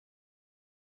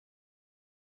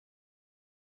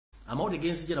amawulire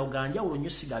genzija oganja olonyo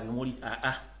sigabi muri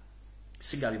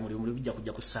sigabi muri bijja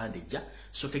kujja ku Sunday ja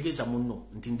so tegeeza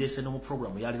munno nti ndese no mu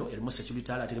program yaliro erimu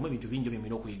security alert erimu ebintu bingi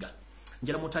bimino kuyiga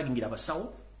njala mutagingira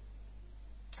abasawo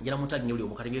njala mutagingira oli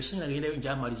omukatenge singa ngenda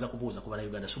njamaliza kubuuza ku bana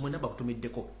Uganda so mwe namba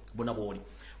kutumiddeko bona boli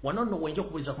wanono wenjo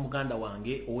kubuuza ku muganda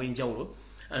wange owenjawulo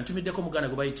ntumiddeko muganda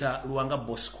gwe bayita Ruanga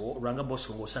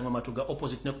Bosco ng'osanga Matuga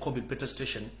opposite ne COVID petrol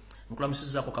station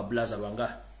nkulamusizaako ka blaza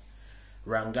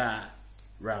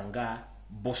Ranga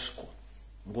Bosco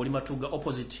ng'oli Matuga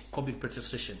opposite COVID petrol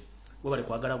station we bali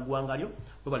kwagala ggwanga lyo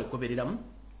we bali kubereramu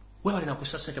we bali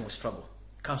nakussa ssente mu struggle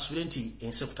kansubire nti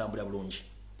ensi kutambula bulungi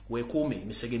weekuume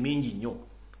emisege mingi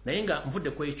nnyo naye nga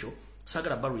nvudde ku ekyo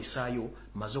saagala balwisaayo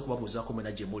maze okubabuuzaako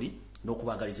mwena gye muli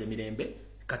n'okubaagaliza emirembe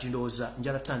kati ndowooza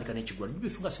njala tandika n'ekigula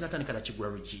bifunga sinatandika na kigula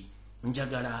lugi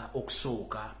njagala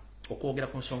okusooka okwogera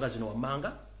ku nsonga zino wammanga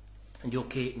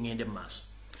ndyoke ngende mu maaso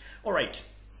alright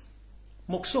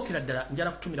mu kusookera ddala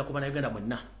njala kutumira ku bannayuganda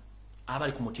mwenna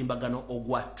abali ku mutimbagano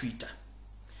ogwa Twitter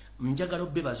njagala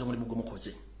obbebaza omulimu gwe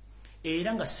mukoze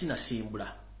era nga sinasimbula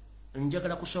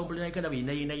njagala kusombula Uganda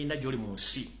bina gy'oli mu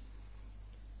nsi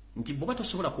nti bw'oba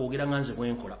tosobola kwogera nga nze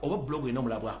bwenkola oba blog eno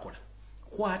omulala bwakola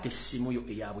kwata essimu yo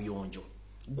eya buyonjo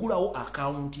gulawo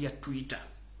akawunti ya Twitter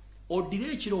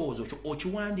odire ekirowoozo kyo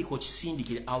okiwandiika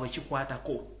okisindikire awo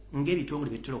ekikwatako ng'ebitongole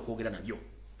bitera okwogera nabyo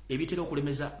ebitera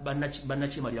okulemeza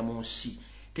bannakimalira mu nsi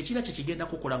tekina kye kigenda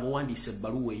kukola ng'owandiisa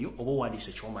ebbaluwa eyo oba owandiisa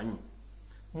ekyomanyi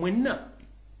mwenna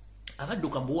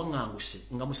abadduka mbuwaŋŋanguse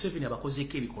nga Museveni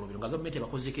abakozeeko ebikolobero nga gavumenti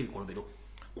abakozeeko ebikolobero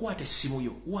kwata essimu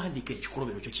yo wandiika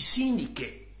ekikolobero kyo kisindike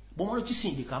bw'omala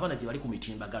okisindika abaana gye bali ku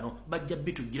mitimbagano bajja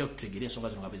bitujjira tutegere ensonga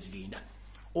zino nga bwe zigenda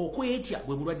okwetya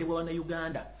bwe bulwadde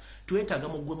bw'Abannayuganda twetaaga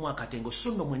muggwemu akatengo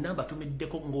so nno mwenna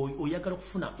mbatumiddeko ng'oyagala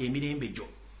okufuna emirembe gyo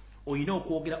olina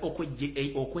okwogera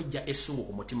okwejja essungu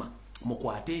ku mutima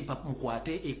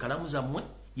mukwate ekalamu zammwe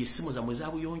yessimu zammwe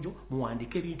za buyonjo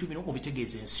muwandike ebintu bino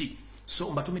mubitegeeza ensi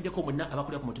so mbatumiddeko mwenna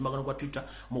abakulira ku mutimbagano gwa Twitter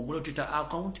mugule Twitter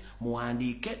account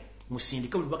muwandike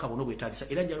musindike obubaka buno bwetaagisa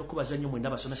era njala okubaza nnyo mwenna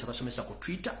basomesa ku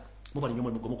Twitter mubali nnyo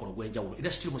mukono gw'enjawulo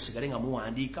era still musigale nga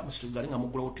muwandiika musigale nga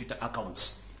mugulawo Twitter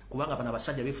accounts kubanga bano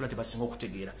abasajja beefula tebasinga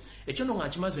okutegeera ekyo nno nga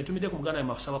nkimaze ntumidde ku muganda we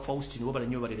Masaba Faustin bobala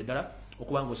nnyo balire ddala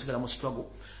okubanga osigala mu struggle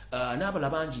n'abala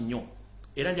bangi nnyo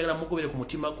era njagala mugobere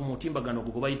ku mutimbagano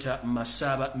gwe bayita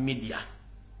Masaba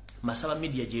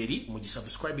Media gyeri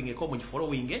mugisubscribing eko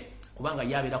mugifollowing kubanga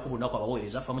yabeerako bunaku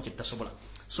abaweereza afamu kye tutasobola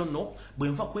so nno bwe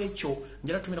nva ku ekyo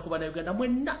njala tumira ku Bannayuganda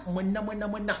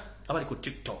mwenna abali ku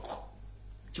TikTok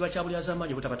kiba kya buli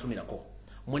azamaanyi butabatumirako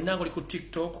mwenna nga oli ku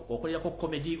TikTok okolerako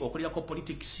comedy okolerako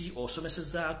politics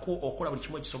osomesezaako okola buli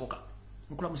kimu ekisoboka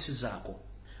nkulamusizaako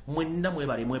mwenna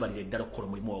mwebalire ddala okukola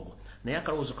omulimu ogwo naye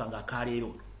akalowoozo kange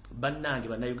akaleero bannange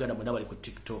Bannayuganda mwenna bali ku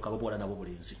TikTok ababuwala nabo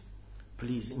bulenzi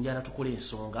please njala tukole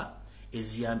ensonga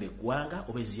eziyamba eggwanga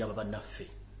oba eziyamba bannaffe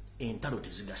entalo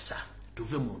tezigasa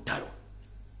tuve mu ntalo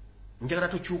njagala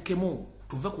tukyukemu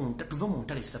tuve mu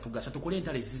ntalo ezitatugasa tukole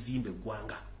entalo ezizimba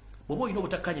eggwanga bw'oba olina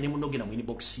obutakkanya ne munogena mu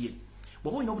inbox ye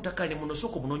bw'oba olina obutakkanya ne muno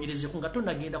sooka obunoonyerezeko nga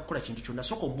tonnagenda kukola kintu kyonna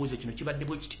sooka omubuuze kino kibadde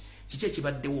bwe kiti kiki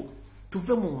ekibaddewo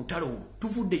tuve mu ntalo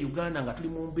tuvudde Uganda nga tuli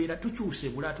mu mbeera tukyuse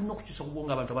Bulaaya tulina okukyusa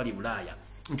kubonga abantu abali Bulaaya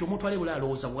nti omuntu ali Bulaaya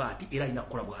alowooza bw'ati era alina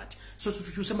kukola bw'ati so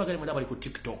tukyuse magale mwenna bali ku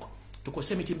TikTok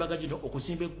tukose emitimbaga gino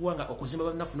okuzimba eggwanga okuzimba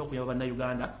bannaffe n'okuyamba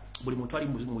Bannayuganda buli muntu ali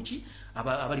muki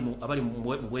abali mu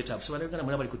bwetaavu so Bannayuganda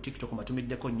mwenna bali ku TikTok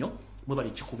mbatumiddeko nnyo mwe bali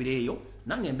kikubireeyo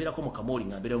nange mbeerako mu kamooli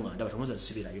nga mbeerayo nga ndaba tomuza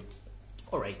zisibirayo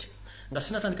alright nga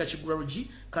sinatandika kigula lugi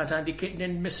katandike ne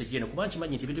message eno kuba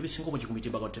nkimanyi nti ebintu ebisinga omugi ku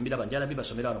mitimbaga tembiraba njala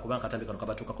bibasomera wano kubanga katambika kano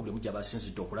kabatuukako buli mujja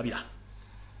abasinzidde okulabira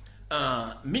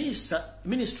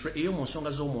ministry ey'omu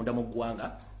nsonga z'omunda mu ggwanga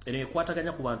eno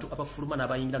ekwataganya ku bantu abafuluma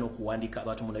n'abayingira n'okuwandiika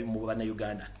abantu mu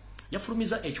Bannayuganda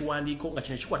yafulumiza ekiwandiiko nga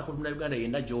kino kikwata ku Munnayuganda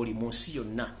yenna gy'oli mu nsi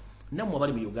yonna nammwe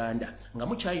abali mu Uganda nga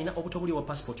mukyalina obuto buli obwa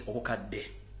passport obukadde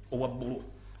obwa bbulu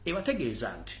ebategeeza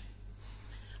nti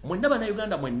mwenna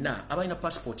Bannayuganda mwenna abalina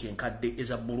passport enkadde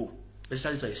eza bbulu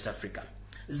ezitali za East Africa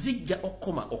zijja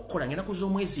okukoma okukola ng'ennaku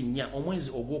z'omwezi 4 omwezi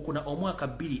ogwokuna omwaka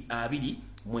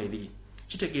 2022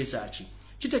 kitegeeza ki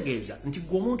kitegeeza nti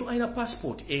gwe omuntu alina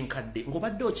passport enkadde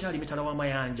ng'obadde okyali mitala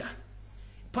w'amayanja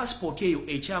passport eyo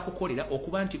ekyakukolera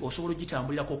okuba nti osobola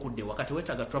ogitambulirako okudde wakati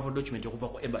weetaaga travel document okuva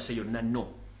ku embassy yonna nno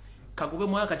kagube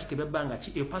mwakati kebebbanga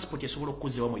ki eyo passport esobola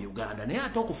okukuzzewa mu Uganda naye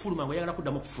ate okufuluma ng'oyagala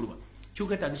kuddamu okufuluma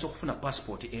kyukeetaagisa okufuna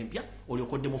passport empya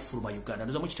olyoka oddemu okufuluma Uganda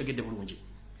ndoza mukitegedde bulungi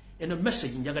eno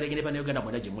message njagala egende Bannayuganda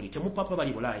mwenna gye muli temupapa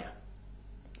bali Bulaaya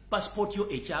passport yo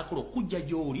ekyakola okujja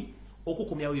gy'oli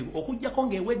okukumyawo okujjako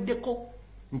ng'eweddeko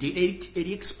nti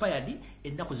eri expired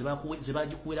ennaku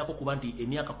zebagikuwerako kuba nti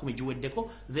emyaka 10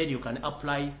 giweddeko, then you can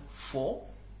apply for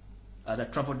the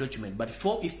travel document. But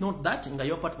if not that, nga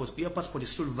your passport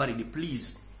is still valid,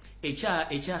 please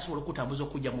ekyasobola okutambuza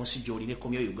okujja mu nsi gy'oli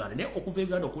n'ekkomyo Uganda. Naye okuva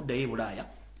Uganda okuddayo e Bulaaya,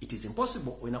 it is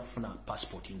impossible olina kufuna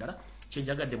passport ndala.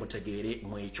 Kyenjagadde mutegeere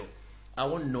mu ekyo.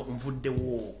 Awo nno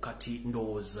nvuddewo kati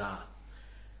ndowooza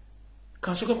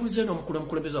kansooka kuliza eno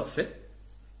omukulembeze waffe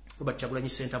Robert Kyagulanyi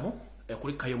Ssentamu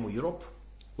kulikayo mu Europe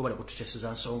we bali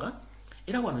kututeeseza nsonga.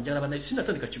 Era wano njagala banaye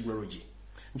sinnatandika kigulologi,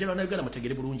 njagala bannayuganda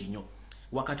mutegeere bulungi nnyo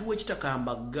wakati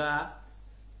w'ekitakambaga,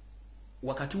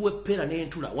 wakati w'eppeera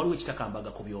n'entula waliwo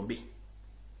ekitakambaga ku byombi.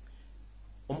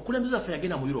 Omukulembeze waffe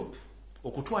yagenda mu Europe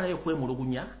okutwalayo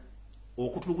kwemulugunya,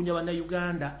 okutulugunya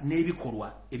bannayuganda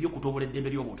n'ebikolwa eby'okutoobola eddembe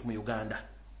ly'obuntu mu Uganda.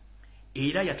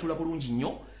 Era yatula bulungi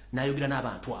nnyo n'ayogera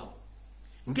n'abantu abo.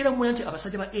 Ngera mu nti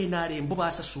abasajja ba NRM bo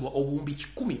basasulwa obuwumbi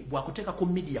 10 bwakuteekako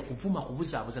media kuvuma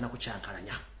kubuzaabuza na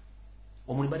kucyankalanya.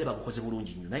 Omulimu bale bagukoze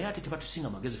bulungi nnyo, naye ate tebatusinga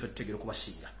magezi ffe tutegeera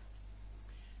okubasinga.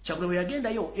 Kyagulanyi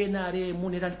yagendayo NRM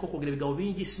n'erandika okwogera ebigambo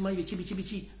bingi, simanyi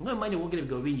biki nga mmanyi okwogera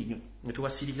ebigambo bingi nnyo nga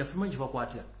tubasiriza ffe manyi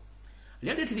kibakwatira.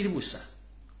 Lyadde tiriribusa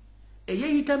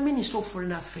eyeeyita Minister of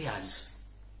Foreign Affairs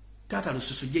Taata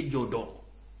Lususu Jejjodo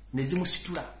ne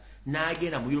zimusitula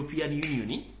n'agenda mu European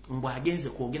Union mbw'agenze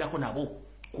kwogerako nabo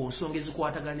ku nsonga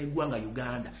ezikwatagana n'eggwanga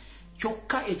Uganda.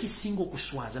 Kyokka ekisinga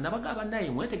okuswaza nabagamba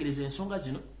naye mwetegereze ensonga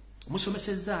zino,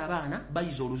 musomesezza abaana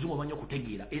bayize oluzungu omanyi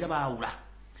okutegeera era baawula.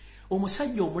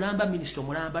 Omusajja omulamba, minisita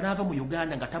omulamba n'ava mu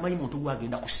Uganda nga tamanyi muntu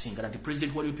gwagenda kusingana nti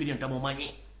President wa European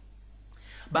tamumanyi.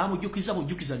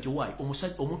 Bamujjukiza nti wayi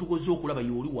omuntu gozze okulaba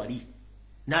y'oli wali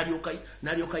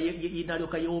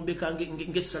n'alyoka yewombeka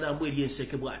ng'essalambwa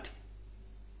ery'enseke bw'ati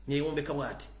neyewombeka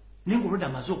bw'ati. Naye ng'olwedde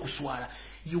amaze okuswala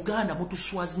Uganda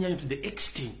mutuswazinya nnyo to the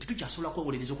extent tetukyasobola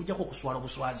kwewolereza okugyako okuswala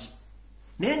obuswazi.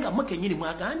 Naye nga mmwe kennyini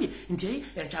mwagambye nti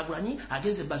Kyagulanyi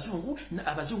agenze bazungu,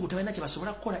 abazungu tebalina kye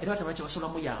basobola kukola era tebalina kye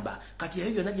basobola muyamba. Kati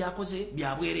ebyo byonna byakoze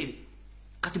bya bwerere.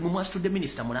 Kati mu mwasitudde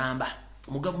minisita mulamba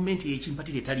mu gavumenti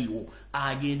y'ekimpatira etaliiwo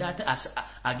agenda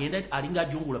alinga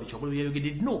ajungula bikyogolo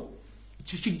byayogedde. No,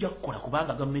 kijja kukola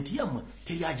kubanga gavumenti yammwe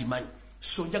teri agimanyi.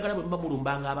 So njagala bwe muba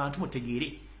mulumbanga abantu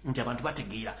mutegeere nti abantu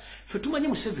bategeera. Ffe tumanyi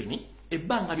Museveni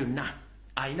ebbanga lyonna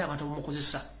alina abantu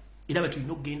abamukozesa era bwe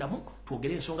tulina okugendamu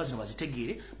twogere ensonga zino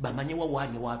bazitegeere bamanye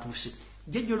wawaali ne waatuuse.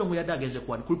 Jejjolo mu yadde agenze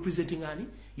kuwani ku representing ani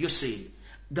Yoseri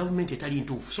gavumenti etali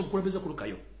ntuufu, so mukulembeze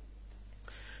kulukayo.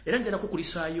 Era njagala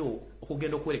kukulisaayo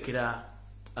okugenda okwerekera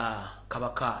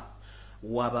kabaka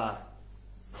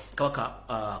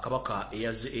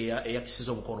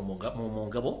eyakisiza omukono mu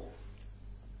ngabo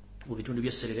mu bitundu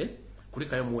by'esserere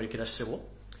kulikayo muwerekera ssebo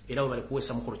era we bali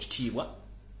kuweesa mukolo kitiibwa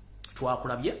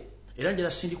twakulabye. Era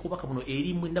njala sindika obubaka buno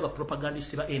eri mwenna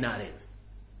bapropagandisi ba NRM.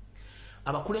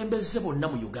 Abakulembeze bonna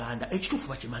mu Uganda ekituufu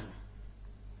bakimanyi.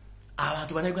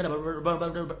 Abantu bannayuganda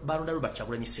balonda Robert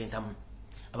Kyagulanyi Ssentamu.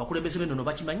 Abakulembeze b'ennono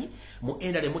bakimanyi, mu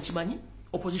NRM mukimanyi,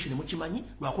 opposition mukimanyi,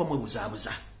 lwakuba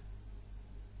mwebuzaabuza.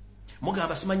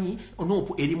 Mugamba simanyi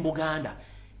onuupu eri mu Buganda.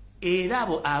 Era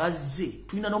abo abazze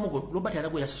tulina n'omugo Robert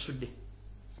Alagwe yasasudde.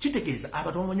 Kitegeeza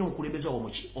abantu bamanyi omukulembeze wawo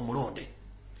muki omulonde.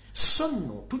 So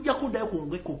nno tujja kuddayo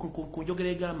ku njogera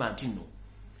egamba nti nno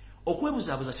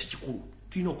okwebuzaabuza si kikulu,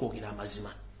 tulina okwogera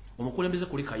amazima. Omukulembeze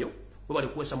kulikayo we bali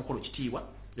kuweesa mukolo kitiibwa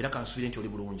era kansuubire nti oli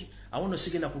bulungi. Awo nno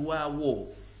sigenda kulwawo,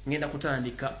 ngenda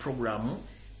kutandika programu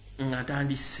nga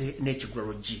ntandise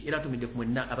n'ekigulalogi era tumidde ku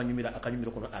mwenna abanyumira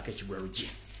akanyumiro kono ak'ekigulalogi.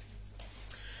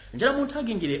 Njala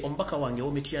muntagingire omubaka wange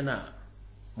w'Omityana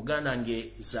muganda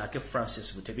wange Zaake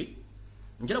Francis Butebi.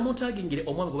 Njala muntagingire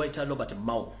omwami gwe bayita Robert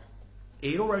Mao.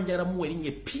 Era olwali njagala muwa erinnya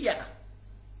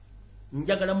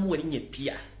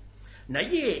eppya.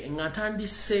 Naye nga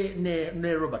ntandise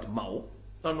ne Robert Mao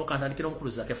ano kantandikira omukulu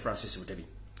Zaake Francis Butebi.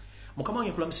 Mukama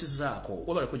wange kulamusizzaako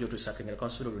wabala kujja otuusaakengera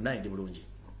kansula olunaye ndi bulungi.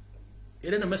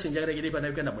 Era no message njagala egere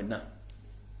bannayuganda mwenna.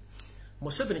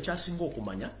 Museveni kyasinga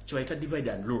okumanya kye bayita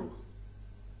divide and rule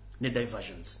ne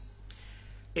diversions.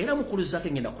 Era mukulu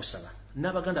Zaake ngenda kusaba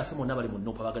n'abaganda affe monna bali mu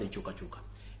nnuupa baagala enkyukakyuka.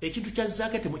 Ekintu kya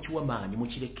Zaake temukiwa maanyi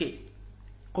mukireke.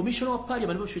 Commissioner wa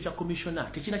Parliament bwe kya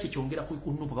commissioner tekina kyongerera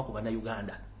ku nnuupa baku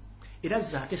bannayuganda. Era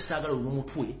Zaake saagala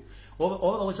olumutwe oba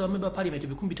bawoza member of Parliament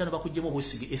 15 bakujjemu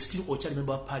obwesige still okyali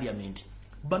member of Parliament.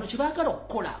 Bano kye baagala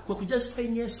okukola kwe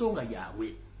kujustify ensonga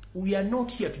yaabwe. We are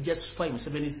not here to justify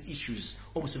Museveni's issues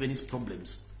or Museveni's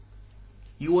problems.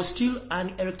 You are still an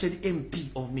elected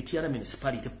MP of Mityana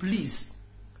municipality. Please,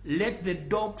 let the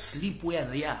dogs sleep where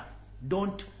they are.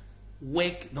 Don't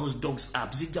wake those dogs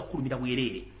up. Zijja kulumira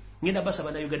bwerere. ngenda basa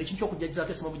bana Uganda kincho kujjaza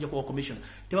kesi mabujja kwa commission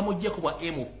tebamujje ko bwa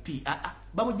MOP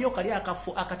bamujje kali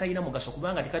akafu akatayina mugaso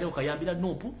kubanga tekali okayambira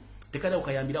nupu tekali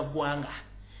okayambira gwanga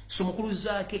so mukulu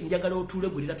zake njagala otule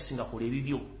gulira kisinga kole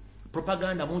ebibyo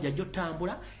propaganda munja jjo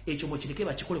tambula ekyo mukireke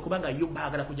bakikole kubanga yo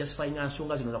bagala kujustify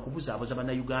nsonga zino nakubuza abaza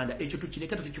bana Uganda ekyo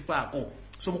tukireke tukifaako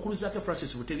so mukulu zake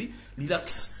Francis Butebi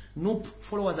relax nup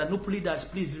followers and nup leaders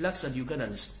please relax and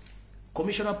Ugandans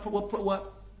commissioner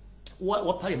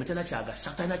wa parliament na kyaga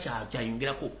satana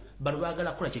kyayongerako bano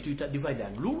bagala kola kye tuyita divide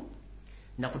and rule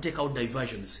na kuteeka out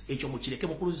diversions ekyo mukireke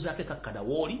mukulu zake kakkada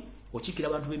woli okikira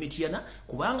abantu b'emityana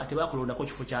kubanga tebakulondako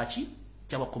kifo kyaki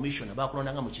kyaba commissioner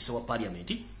bakulondanga mu kisa wa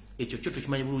parliament ekyo kyo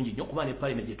tukimanyi bulungi nnyo kubanga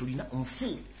parliament etulina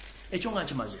nfu ekyo nga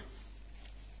nkimaze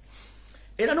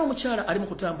era n'omukyala ali mu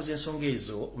kutambuza ensonga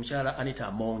ezo omukyala Anita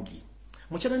Amongi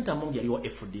yaliwo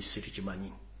FDC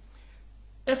tukimanyi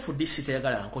FDC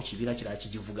teyagala nko kibira kirala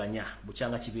kijivuganya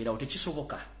bukyanga kibeerawo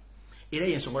tekisoboka era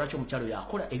yensonga lwaki omukyalo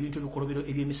yakola ebintu ebikolobero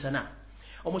ebyemisana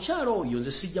omukyalo oyo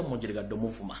nze sijja mmonjeregadde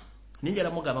omuvuma ninjala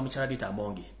mugamba mukyala Anita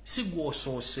Amongi si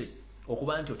gwosoose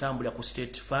okuba nti otambulira ku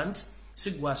state funds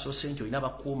si gwasoose nti olina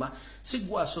abakuuma si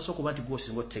gwasoose okuba nti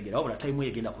gwosinga otutegeera wabula tayimu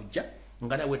egenda kujja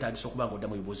nga nawe weetaagisa okuba nga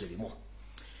oddamu ebibuuzo ebimu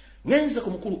ngenze ku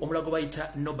mukulu omulago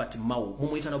bayita Nobert Mao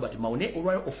mumuyita Nobert Mao ne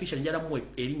olwali official njala mwe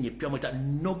erinnya eppya muyita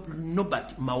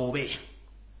Nobert Maobe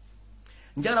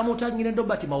njala mutangire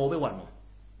Nobert Maobe wano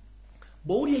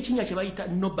bw'owulira ekinnya kye bayita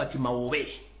Nobert Maobe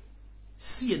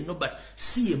si ye Nobert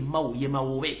si ye Mao ye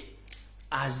Maobe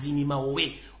azini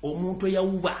Maobe omuntu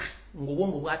eyawuba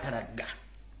ng'obwongo bwatalagga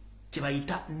kye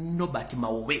bayita Nobert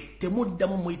Maobe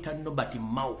temuddamu muyita Nobert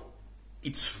Mao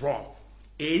it's wrong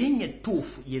erinnya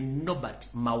ettuufu ye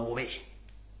Nobert Maobe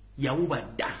yawuba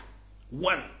dda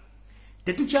one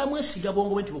tetukyamwesiga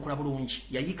bwongo bwe nti bukola bulungi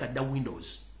yayiika dda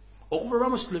Windows okuva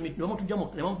lwamu sikulomiti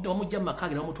bamujja mu maka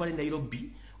ge bamutwala e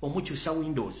Nairobi omukyusa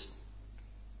Windows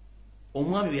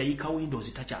omwami we yayiika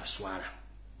Windows takyaswala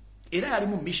era yali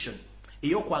mu mission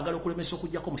ey'okwagala okulemesa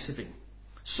okujjako Museveni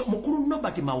so mukulu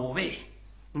Nobert Maobe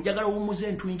njagala owummuza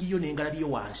entwingiyo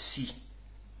n'engalabiyo wansi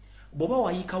bw'oba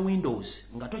wayiika Windows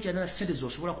nga tokyalina ssente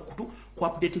z'osobola ku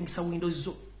updatingisa Windows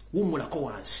zo wummulako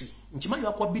wansi nkimanyi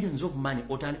bakuwa billions of money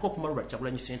otandika okumalula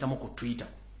Kyagulanyi Center mu ku Twitter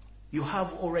you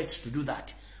have all right to do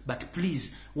that but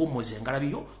please wummuza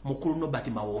engalabiyo mukulu Nobert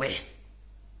Maobe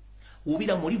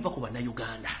wubira muliva ku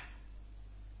bannayuganda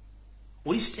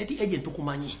oli state agent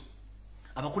okumanyi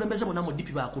abakulembeze bonna mu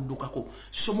DP bakuddukako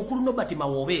so mukulu Nobert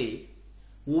Maobe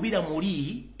wubira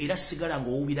muli era sigala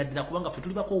ng'owubira ddala kubanga ffe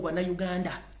tuli bako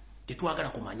bannayuganda tetwagala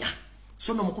kumanya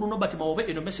so no mukulu Nobert Maobe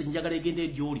eno message njagala egende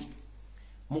gy'oli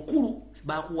mukulu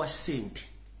bakuwa ssente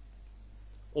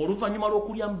oluvannyuma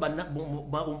lw'okulya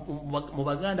mu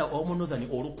baganda omu northern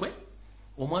olukwe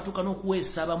omwatuka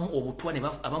n'okuweesa abamu obutwa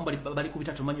abamu bali ku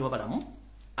bitatu manyi babalamu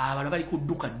abala bali ku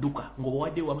dduka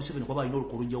ng'obawadde wa Museveni kuba balina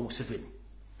olukulujja wa Museveni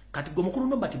kati gwe mukulu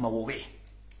Nobert Maobe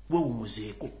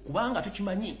weewumuzeeko kubanga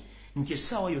tukimanyi nti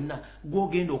essaawa yonna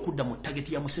gw'ogenda okudda mu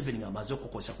tageti ya Museveni ng'amaze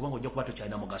okukozesa kubanga ojja kuba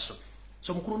tokyalina mugaso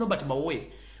so mukulu Nobert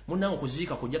Maobe munnange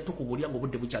okuziika kujja tukubulya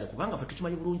ng'obudde bukyale kubanga ffe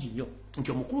tukimanyi bulungi nnyo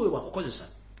nti omukulu we wakukozesa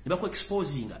ne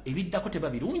bakuexposinga ebiddako teba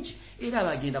birungi era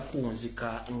bagenda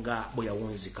kuwunzika nga bwe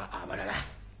yawunzika abalala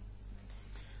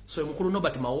so omukulu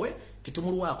Nobert Maobe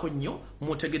titumulwako nnyo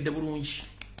mutegedde bulungi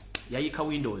yayiika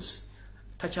Windows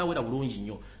takyawera bulungi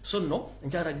nnyo so nno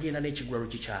njala genda n'ekigulalo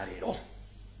kikyaleero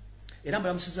era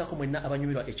mbalamusizaako mwenna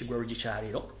abanyumirwa ekigulalo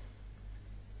kikyaleero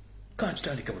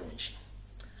kantutandike bulungi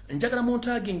njagala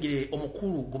muntagingire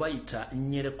omukulu gwe bayita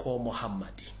Nyereko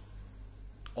Muhammad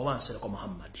oba Nsereko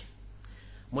Muhammad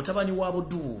mutabani wa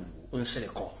Buduulu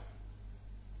Nsereko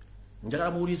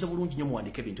njagala muwulirize bulungi nnyo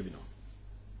muwandike ebintu bino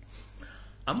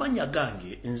amannya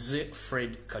gange nze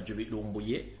Fred Kajubi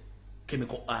Lumbuye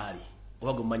Chemical Ali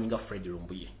oba gwe mumanyi nga Fred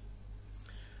Lumbuye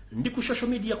ndi ku social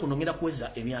media kuno ngenda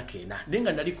kuweza emyaka 4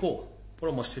 nenga naliko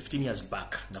almost 15 years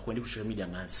back nakwendi ku social media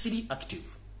nga siri active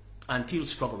until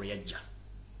struggle yajja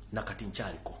nakati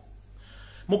nchaliko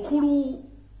mukulu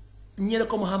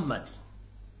Nyereko Muhammad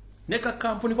neka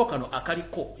kampuni ko kano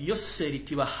akaliko yoseri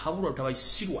tiba habulwa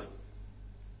tabayisirwa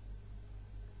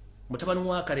mutabani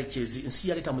wa Karekezi nsi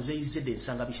yaleta muzeyizede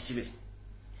nsanga bisibe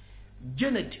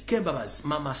Janet Kembabaz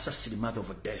mama Sasili mother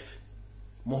of death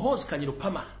Muhozi Kanyiro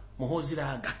Pama Muhozi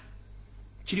Raga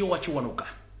kiri wakiwanuka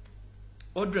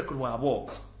Odrek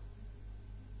Lwaboko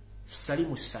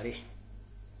Salimu Sale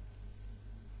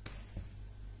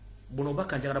buno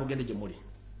baka njagala bugende gye muli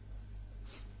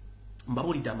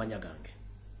mbabulidde amanya gange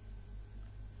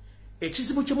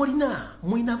ekizibu kye mulina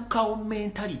mulina cow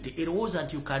mentality erowooza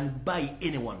nti you can buy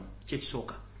anyone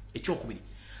kyekisooka ekyokubiri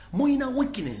Muina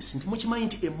weakness nti mukimanyi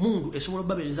nti emmundu esobola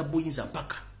obabereza buyinza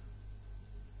mpaka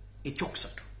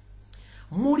ekyokusatu.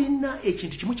 Mulina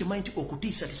ekintu kimu kimanyi nti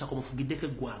okutiisatiisa kumufugiddeko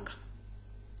eggwanga.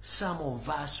 Some of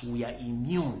us we are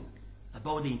immune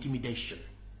about the intimidation.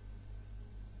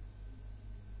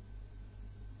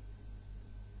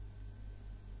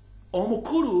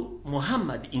 Omukulu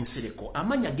Muhammad Nsereko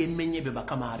amanya gemmenye be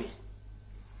bakama abe.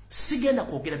 Sigenda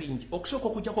kwogera bingi okusooka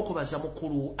okujjako kubaza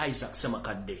mukulu Isaac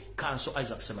Semakadde, Kanso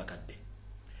Isaac Semakadde.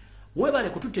 Webale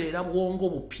kututeera bwongo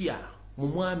bupya mu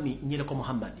mwami Nyereko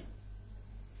Muhammad.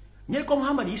 Nyereko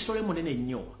Muhammad isitole munene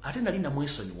nnyo ate nali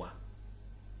namwesonyiwa.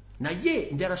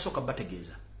 Naye ndi arasooka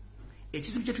bategeeza.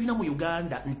 Ekizibu kye tulina mu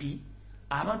Uganda nti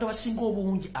abantu abasinga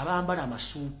obungi abambala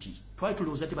amasuuti twali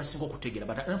tulowooza nti basinga okutegeera,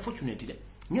 but unfortunately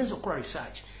nyenzo okukola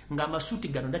research nga amasuuti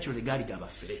gano naturally gaali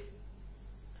gabafere.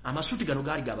 Amasuuti gano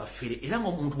gaali gabafere era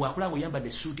ng'omuntu bw'akulanga oyambadde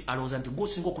suuti alowooza nti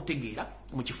gw'osinga okutegeera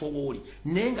mu kifo wooli,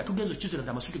 naye nga tugenza okizula nti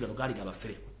amasuuti gano gaali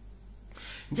gabafere.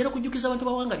 Njala kujjukiza abantu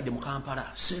bawangalidde mu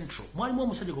Kampala Central mwalimu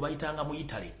omusajja gwe bayitanga mu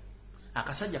Italy.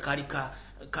 Akasajja kaali ka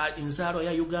nzaalo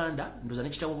ya Uganda, ndoza ne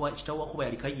kitawo wakuba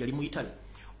yali mu Italy.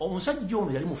 Omusajja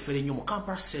ono yali mufere nnyo mu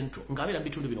Kampala Central ng'abeera mu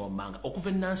bitundu bino wammanga okuva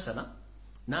e Nansana,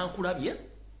 Nankulabye,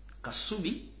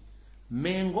 Kasubi,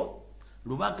 Mengo,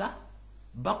 Lubaga,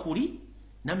 Bakuli,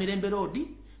 Namirembe Road,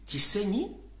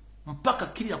 Kisenyi mpaka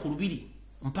Kirira ku Lubiri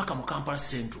mpaka mu Kampala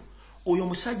Central. Oyo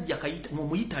musajja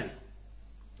mu Italy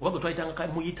oba gwe twayitanga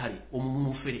mu Italy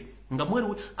omumufere nga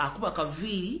mweru akuba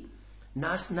kaviiri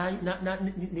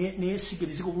n'esiga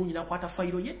ebizigo bulungi n'akwata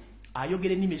fayiro ye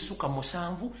ayogera ennimi essuka mu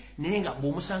 7 naye nga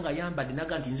bw'omusanga ayambadde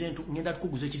naga nti nze ngenda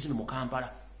tukuguza ekizimbe mu Kampala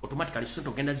automatically sente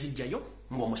ogenda zijjayo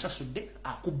ng'omusasudde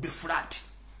akubbe flat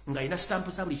nga alina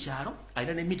stampu za buli kyalo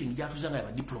alina ne meeting gy'atuuza nga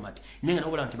yaba diplomat naye nga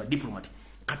nawola nti ba diplomat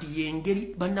kati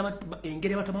yengeri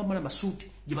engeri abatamambala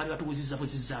amasuuti gye baali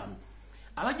batubuzizzaamu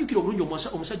abajjukira obulungi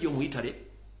omusajja omu Italy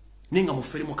nenga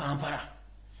mufere mu Kampala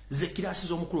ze kirasi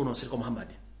z'omukulu ono Nsereko Muhammad.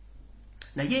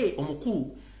 Naye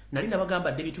omukulu nali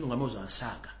nabagamba debitu nga mozo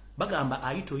Nsasage bagamba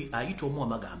ayito omu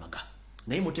amagamaga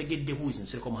naye mutegedde buuzi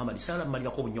Nsereko Muhammad sala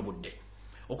mmalira ko bunyobudde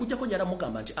okujjako njala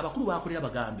mugamba nti abakulu bakolera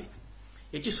bagambe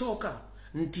ekisooka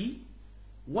nti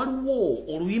waliwo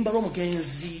oluyimba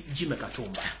lw'omugenzi Jimmy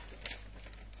Katumba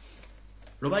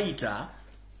lobayita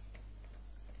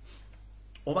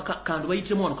oba kandu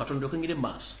bayitemu wano Katonda okengire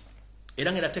maaso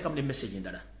era ngera teka mu message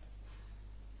endala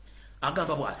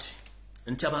agamba bwati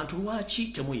nti abantu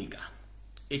lwaki temuyiga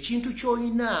ekintu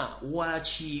kyolina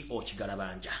waki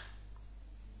okigalabanja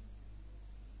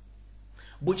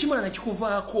bwe kimala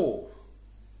nekikuvaako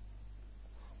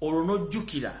olwo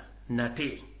n'ojjukira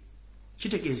nate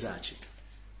kitegeeza ki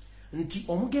nti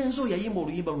omugenzi oyo yayimba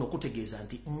oluyimba luno okutegeeza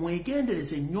nti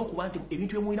mwegendereze nnyo okuba nti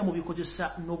ebintu byemulina mubikozesa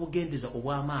n'obugendeza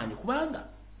obw'amaanyi kubanga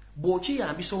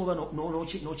bw'okiyambisa oba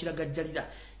n'okiragajjalira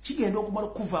kigenda okumala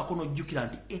okuvaako n'ojjukira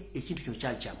nti ekintu kino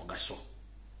kyali kya mugaso.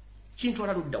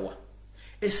 Kintwala luddawa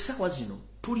essaawa zino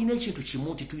tulina ekintu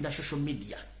kimu nti tulina social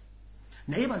media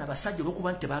naye bano abasajja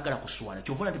olw'okuba nti tebaagala kuswala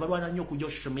kyova nti balwana nnyo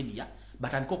okujja social media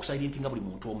batandika okusayirintinga buli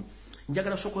muntu omu.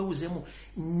 Njagala sooka weebuzeemu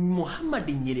Muhammad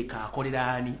Nyereka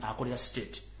akolera ani? Akolera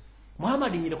state.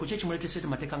 Muhammad Nyereka kye kimuleeta state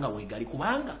mateeka nga weegali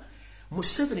kubanga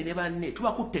Museveni ne banne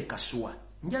tubakutte kasuwa.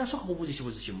 Njala sooka kubuuza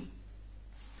ekibuuzo kimu.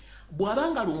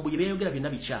 Bw'abanga Lumbuye beeyogera byonna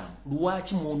bikyamu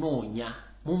lwaki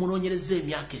mumunoonyereza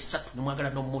emyaka 3 ne mwagala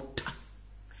n'omutta?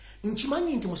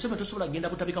 Nkimanyi nti Museveni tosobola kugenda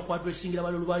butabika ku addressingira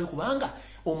balolu baayo kubanga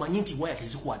omanyi nti waya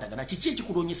tezikwatagana. Kiki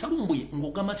ekikuloonyesa Lumbuye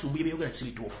ng'ogamba nti Lumbuye beeyogera si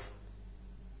bituufu?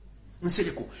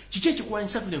 Nsereko kiki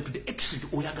ekikulwanyisa to the extent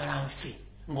oyagala nfe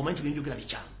ng'omanyi nti byenjogera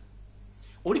bikyamu?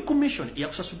 Oli commission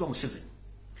eyakusasuddwa Museveni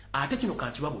ate kino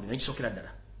kankibabulira nekisookera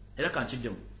ddala era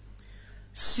kankiddemu.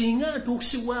 Singa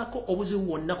ntuusibwako obuzibu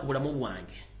bwonna ku bulamu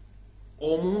bwange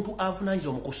omuntu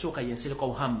avunaanyizibwa mu kusooka ye Nsereko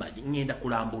Muhammad ngenda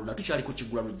kulambulula tukyali ku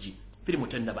Kiggula Luggi firimu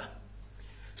tennaba.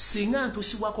 Singa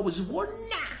ntuusibwako obuzibu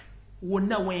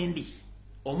wonna wendi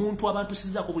omuntu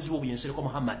abantuusizzaako obuzibu obwo ye Nsereko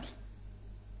Muhammad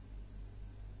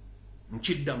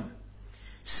nkiddamu.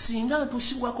 Singa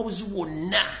ntuusibwako obuzibu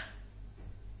bwonna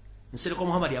Nsereko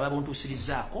Muhammad aba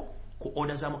buntuusirizzaako ku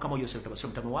order za Mukama Yosef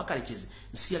Tabasomutamu wakalekeze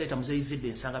nsi yaleeta muzeyizidde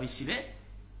ensanga bisibe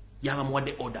yaba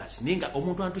muwadde orders ninga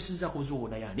omuntu antuusizzaako obuzibu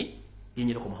bwonna yani ye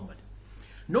Nsereko Muhammad.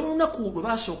 N'olunaku lwe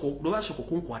basooka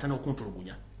okunkwata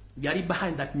n'okuntulugunya yali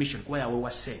behind that mission kuba yawe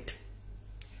wa sente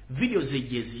video ze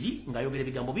gye ziri ng'ayogera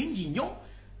ebigambo bingi nnyo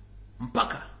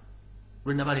mpaka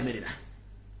lwe nabalemerera.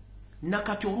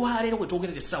 Nakati olwaleero bwe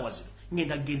twogerera essaawa zino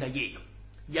ngenda yeeyo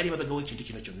yali mabega w'ekintu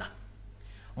kino kyonna.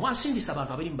 Mwasindisa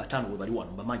abantu 25 we bali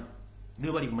wano mbamanyi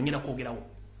niwe bali mwenyina kwogerawo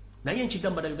naye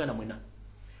nkiddamu bannayuganda mwena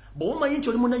bw'omanyi nti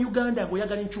oli munnayuganda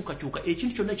ng'oyagala enkyukakyuka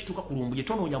ekintu kyonna ekituuka ku Lumbuye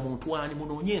tonoonya muntu ani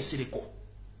munoonye ensereko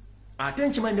ate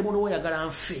nkimanyi ne bw'onooba oyagala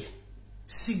nfe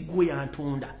si ggwe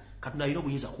yantunda Katonda alina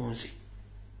obuyinza ku nze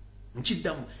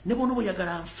nkiddamu ne bw'onooba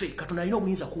oyagala nfe Katonda alina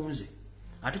obuyinza ku nze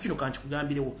ate kino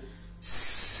kankikugambirewo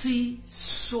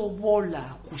sisobola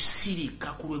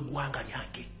kusirika ku lw'eggwanga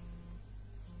lyange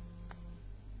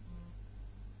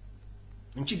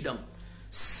nkiddamu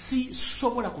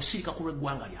sisobola kusirika ku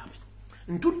lw'eggwanga lyange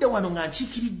ntudde wano nga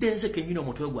nkiikiridde nze kennyini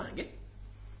omutwe gwange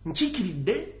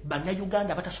nkiikiridde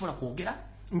bannayuganda batasobola kwogera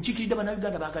nkiikiridde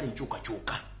bannayuganda baagala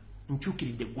enkyukakyuka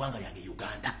nkyukiridde eggwanga lyange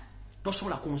Uganda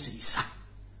tosobola kunsirisa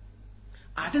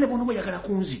ate ne bw'onooba oyagala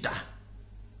kunzita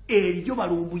eriyo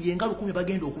balumbuye nga 10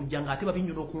 bagenda okujja ng'ate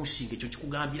babinyo n'okunsinga ekyo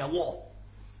kikugambirawo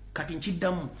kati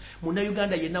nkiddamu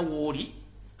munnayuganda yenna w'oli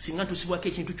singa ntusibwako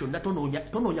ekintu kyonna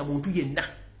tonoonya muntu yenna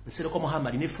Nsereko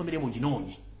Muhammad ne famire mu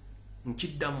ginoonye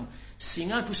nkiddamu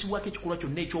singa ntusibwako ekikolwa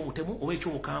kyonna eky'obutemu oba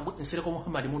eky'obukambwe Nsereko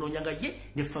Muhammad munoonyanga ye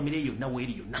ne famire yonna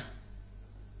w'eri yonna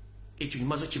ekyo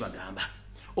nyimazo kibagamba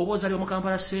oba ozaliwa mu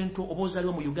Kampala Central oba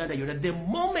ozaliwa mu Uganda yonna the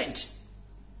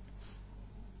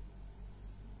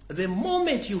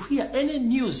moment you hear any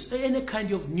news, any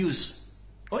kind of news,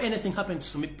 or anything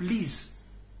happens to me, please,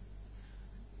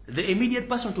 the immediate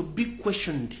person to be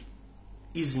questioned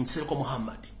is Nsereko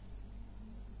Muhammad.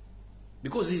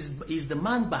 Because he's the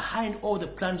man behind all the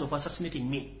plans of assassinating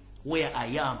me, where I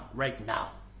am right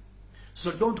now.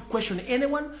 So don't question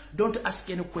anyone, don't ask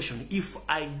any question. If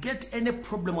I get any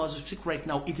problem as we speak right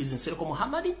now, it is Nsereko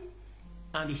Muhammad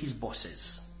and his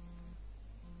bosses.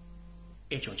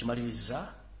 Echo nkimaliriza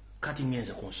kati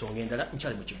ngenze ku nsonga endala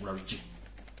nkyali mu kigula lugi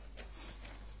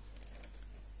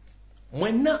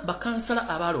mwenna bakansala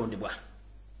abalondebwa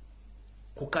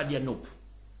ku kadi ya NOP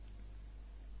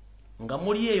nga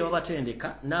muli eyo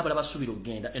abatendeka n'abala basuubira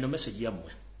okugenda eno message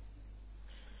yammwe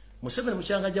Museveni mu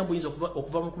kyanga buyinza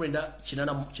okuva mu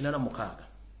 1986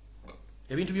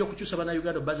 ebintu by'okukyusa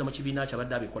bannayuganda bazza mu kibiina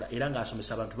kyabadde abikola era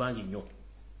ng'asomesa abantu bangi nnyo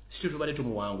si tubadde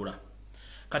tumuwangula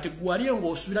kati gwaliyo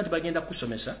ng'osuubira nti bagenda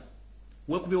kusomesa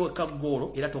wekubye wekka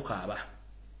ggoolo era tokaaba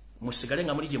musigale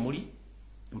nga muli gye muli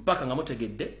mpaka nga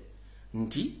mutegedde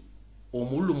nti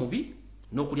omululu mubi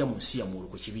n'okulya mu nsi yammwe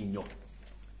ku kibi nnyo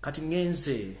kati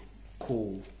ngenze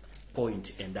ku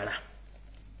point endala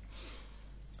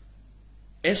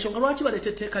ensonga lwaki baleeta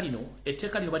etteeka lino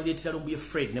balireetera Lumbuye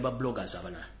Fred ne bloggers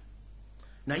abana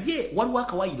naye waliwo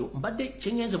akawairo mbadde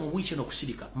kyengenze mu wiiki eno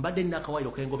okusirika mbadde nina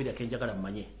akawairo kengoberera kenjagala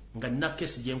mmanye nga nina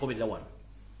kesi gyengoberera wano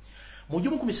mu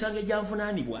gimu ku misango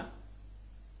egyanvunaanibwa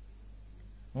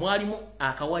mwalimu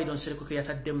akawairo Nsereko ke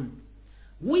yataddemu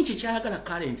wiiki kyayagala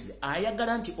currently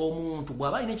ayagala nti omuntu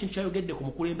bw'aba alina ekintu kyayogedde ku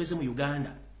mukulembeze mu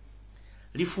Uganda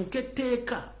lifuuke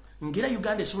etteeka ngera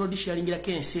Uganda esobola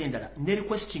odishyalingirako ensi endala ne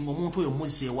requesting omuntu oyo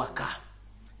muzze ewaka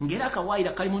ngera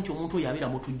akawairo kalimu nti omuntu oyo abeera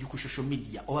mutujju ku social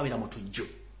media oba abeera mutujju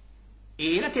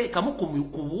era teekamu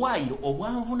ku bwairo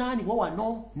obwanvunaanibwa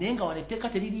wano naye nga wano etteeka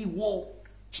teririiwo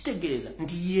kitegeeza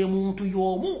nti ye muntu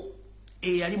y'omu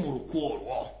eyali mu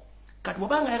lukwolwo kati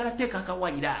bw'obanga ayagala teeka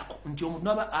akawairo ako nti omuntu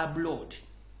aba abroad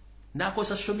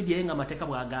n'akozesa social media ye nga amateeka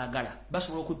bw'agaagala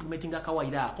basobola okuimplementinga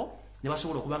akawairo ako ne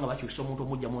basobola okuba nga bakyusa omuntu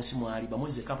omujja mu nsi mwali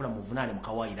bamuzze Kampala mu buvunaane mu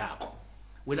kawairo ako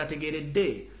we nategeeredde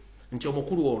nti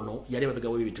omukulu ono yali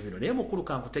ababegawo ebintu bino naye mukulu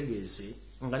kankutegeeze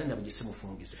nga nenda bugise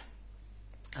mufungize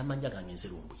amanja gange nze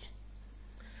Lumbuye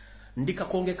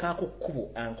ndikakonge kaako kkubo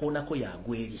ankoonako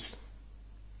yagweri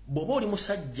bw'oba oli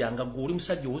musajja nga gwe oli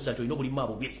musajja owuza nti olina obulimu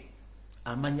bubiri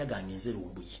amanya gange nze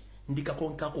Lumbuye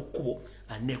ndikakonge kaako kkubo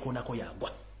anneekoonako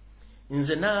yagwa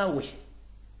nze naawe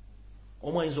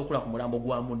omwayinza okula ku mulambo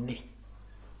gwa munne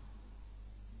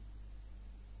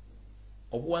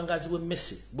obuwangazi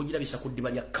bw'emmese bugirabisa ku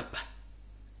ddiba lya Kapa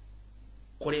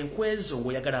kola enkwezo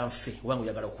ng'oyagala nfe oba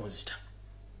ng'oyagala okunzita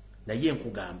naye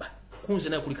nkugamba kunze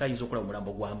naye kuliko ayinza okula ku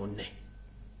mulambo gwa munne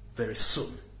very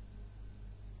soon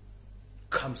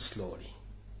come slowly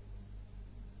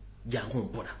jangu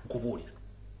mpola nkubuulira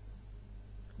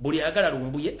buli ayagala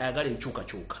Lumbuye ayagala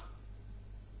enkyukakyuka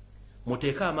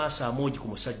muteeke amaaso amungi ku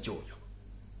musajja oyo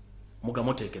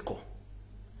mugamuteekeko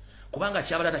kubanga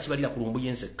kyabala takibalira ku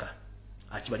Lumbuye nzekka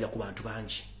akibalira ku bantu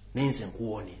bangi nenze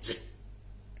nkuwooneze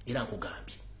era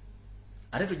nkugambye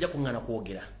ate tujja kuŋŋaana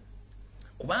kwogera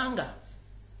kubanga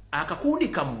akakundi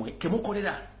kammwe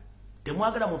kemukolera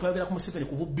temwagala muntu ayogera ku Museveni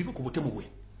ku bubbi ku butemu bwe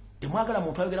temwagala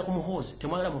muntu ayogera ku Muhoozi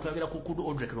temwagala muntu ayogera ku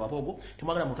Odrek Lwabogo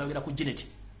temwagala muntu ayogera ku Janet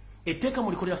etteeka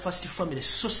mulikolera First Family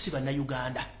so si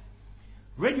bannayuganda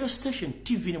radio station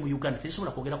TV ne mu Uganda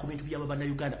tezisobola kwogera ku bintu by'aba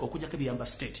bannayuganda okujjako ebyamba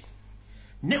state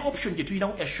ne option gye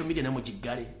tulinawo social media ne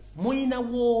mugiggale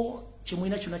muyinawo kye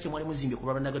muyina kyonna kye mwali muzimbye ku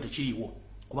lwa bannayuganda tekiriiwo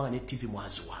kubanga ne TV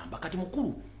mwaziwamba kati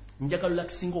mukulu njagala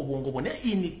relaxing obwongo bwo ne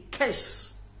in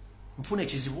case mfuna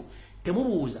ekizibu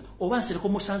temubuuza oba nsereko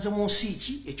musanze mu nsi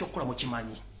ki ekyokukola mu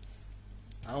kimanyi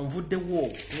awo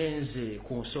nvuddewo ngenze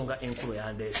ku nsonga enkulu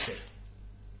eyandeese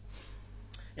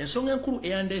ensonga enkulu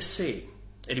eyandeese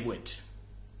eri bweti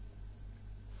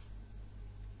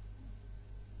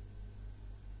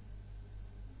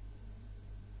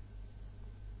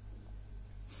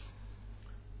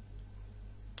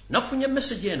nafunye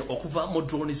message eno okuva mu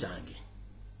drone zange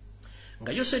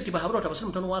nga yo senti bahabura tabasira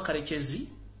mutano wa karekezi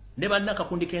ne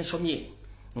bannakakundi k'ensomye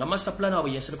nga master plan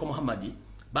wabwe Yensereko Muhammadi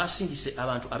basindise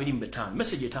abantu 25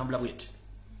 message etambula bweti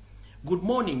good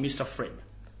morning Mr. Fred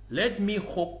let me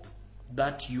hope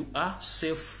that you are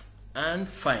safe and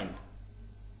fine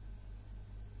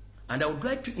and I would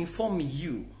like to inform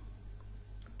you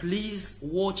please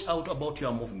watch out about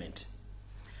your movement.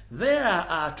 There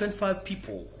are 25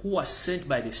 people who are sent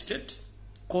by the state,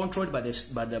 controlled by the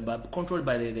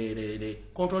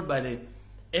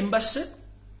embassy,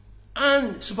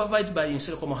 and supervised by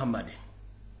Nsasage Muhammad.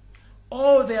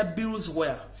 All their bills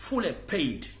were fully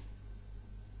paid,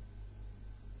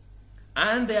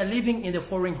 and they are living in the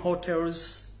foreign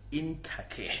hotels in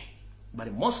Turkey,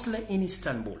 but mostly in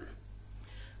Istanbul.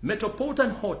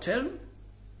 Metropolitan Hotel,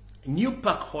 New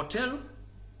Park Hotel,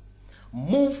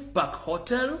 Move Park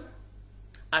Hotel,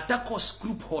 Atakos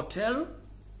Group Hotel,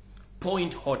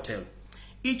 Point Hotel.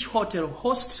 Each hotel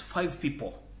hosts 5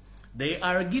 people. They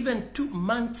are given 2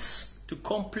 months to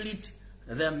complete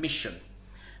their mission.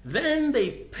 Then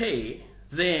they pay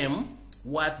them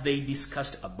what they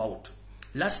discussed about.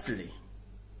 Lastly,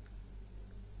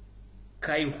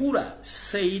 Kaihura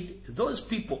said those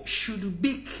people should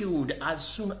be killed as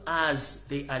soon as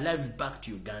they arrived back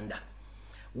to Uganda.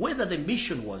 Whether the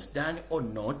mission was done or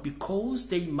not, because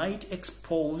they might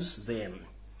expose them.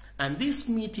 And this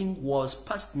meeting was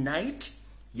past night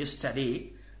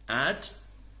yesterday at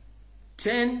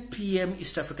 10 p.m.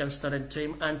 East African Standard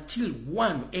Time until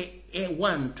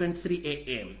 1:23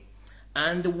 a.m.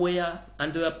 And there were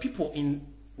people in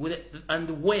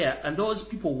those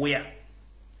people were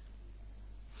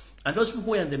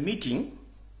in the meeting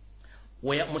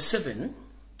were Museveni,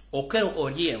 Okello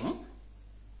Oryem,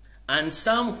 and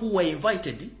some who were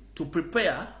invited to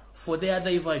prepare for their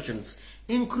diversions,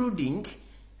 including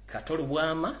Katoli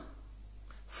Bwama,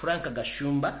 Frank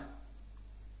Gashumba,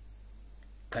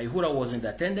 Kaihura was in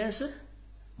attendance,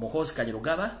 Muhoozi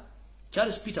Kainerugaba,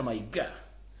 Charles Peter Mayiga,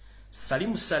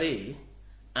 Salim Saleh,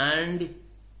 and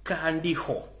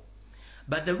Kandiho.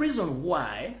 But the reason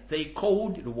why they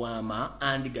called Rwama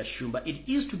and Gashumba, it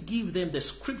is to give them the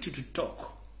script to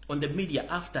talk on the media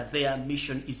after their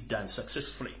mission is done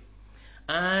successfully.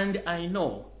 And I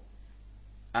know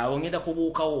awongeda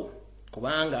kubuukawo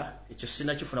kubanga ekyo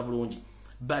sina kifuna bulungi,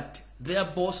 but their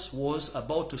boss was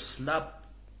about to slap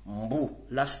Mbu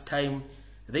last time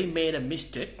they made a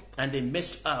mistake and they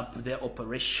messed up their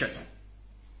operation.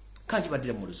 Kanji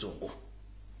badire mu luzungu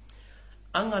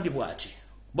angandi bwati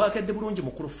bwakedde bulungi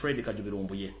mukulu Fred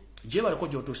Lumbuye je baliko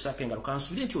gyotuusako engalo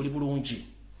kansubire nti oli bulungi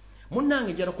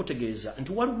munnange njala kutegeeza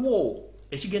nti waliwo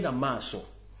ekigenda maaso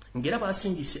ngera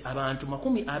basindise abantu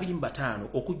 25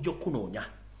 okujja okunoonya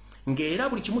ngera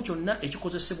buli kimu kyonna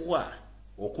ekikozesebwa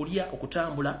okulya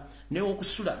okutambula ne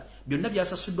okusula byonna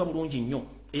byasasuddwa bulungi nnyo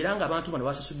era nga abantu bano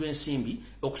basasuddwa ensimbi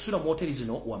okusula mu hoteli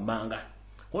zino wammanga.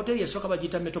 Hoteli esooka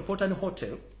bagiyita Metropolitan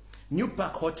Hotel, New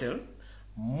Park Hotel,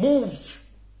 Move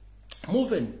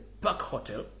Park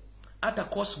Hotel,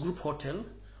 Atakos Group Hotel,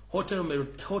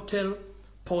 Hotel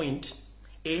Point.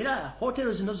 Era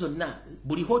hotel zino zonna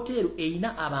buli hotel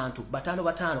eina abantu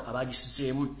 5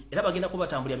 abagisizeemu era bagenda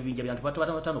kubatambulira bibinja byantu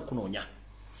 5 kunoonya.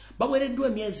 Bawereddwa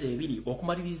emyezi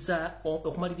 2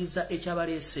 okumaliriza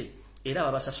ekyabaleese era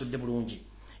babasasudde bulungi.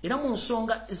 Era mu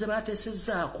nsonga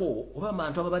ezabateesezzaako oba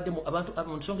abantu ababaddemu abantu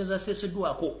mu nsonga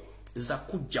ezateeseddwako za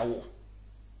kujjawo.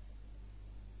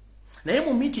 Naye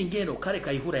mu meeting eno kale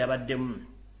Kaihura yabaddemu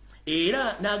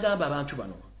era n'agamba abantu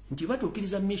bano nti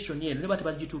batuukiriza mission eno ne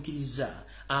batagituukiriza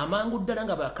amangu ddala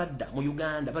nga bakadda mu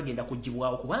Uganda bagenda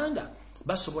kugibwawo kubanga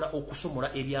basobola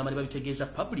okusomola ebyama ne babitegeeza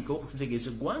public okutegeeza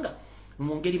eggwanga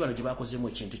mu ngeri bano gye bakozeemu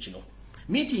ekintu kino.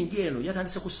 Meeting eno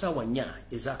yatandise ku ssaawa 4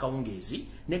 ez'akawungeezi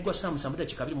neggwa saa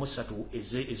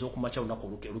 7:23 ez'okumakya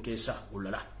olunaku olukeesa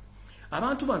olulala.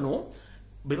 Abantu bano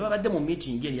bwe babadde mu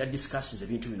meeting eno ya discusses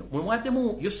ebintu bino mwe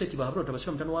mwaddemu Yoseti Bahabura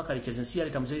tabasira mutano wa Kalekezi ensi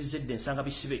yaleeta muzezedde ensanga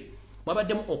bisibe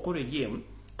mwabaddemu Okello Oryem,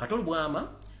 Katoli Bwama,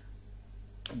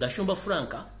 Gashumba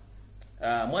Franka,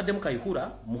 mwaddemu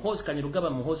Kaihura, Muhoozi Kainerugaba,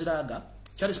 Muhoozi Laga,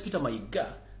 Charles Peter Mayiga,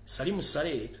 Salim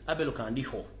Saleh, Abel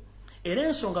Kandiho. Era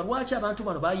ensonga lwaki abantu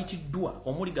bano bayitiddwa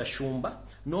omuli Gashumba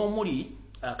n'omuli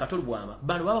Katoli Bwama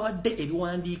bano babadde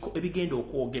ebiwandiiko ebigenda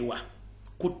okwogerwa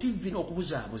ku TV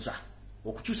n'okubuzaabuza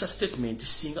okukyusa statement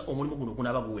singa omulimu guno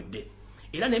gunaaba guwedde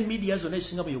era ne media zonna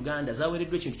ezisinga mu Uganda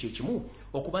zaweereddwa ekintu kye kimu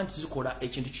okuba nti zikola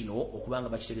ekintu kino okubanga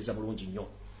bakitereeza bulungi nnyo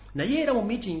naye era mu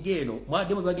meeting eno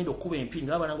mwaddemu bagenda okuba empini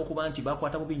nga babalanga okuba nti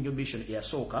bakwata bubi nnyo mission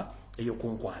eyasooka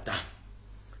ey'okunkwata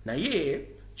naye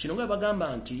kino nga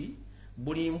bagamba nti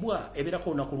buli mbwa ebeerako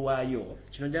olunaku lwayo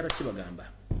kino njala kibagamba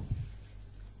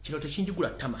kino tekinjigula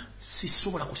ttama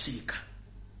sisobola kusirika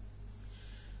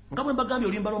nga bwe mbagambye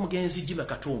oluyimba lw'omugenzi Jimmy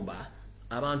Katumba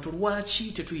abantu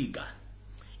lwaki tetuyiga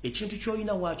ekintu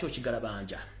ky'olina waakyo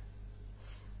kigalabanja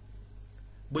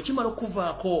bwe kimala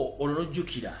okuvaako olwo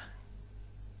n'ojjukira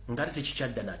ngate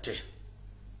tekikyadda nate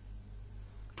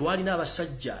twalina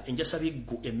abasajja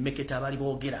enjasabiggu emmeketa abaali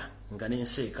boogera nga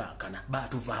n'ensi ekankana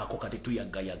baatuvaako kati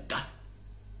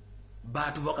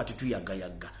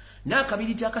tuyagayagga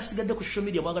n'akabiriti akasigadde ku social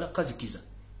media mwagala kukazikiza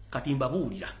kati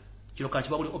mbabuulira kino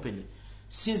kakibawuli openly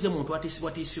sinze muntu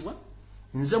atiisibwatiisibwa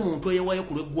nze muntu eyewayo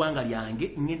ku lw'eggwanga lyange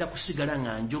ngenda kusigala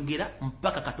nga njogera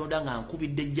mpaka Katonda nga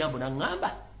nkubidde ejjambo n'aŋŋamba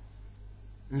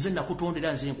nze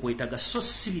nakutondera nze nkwetaga so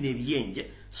si bino ebyenje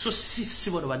so si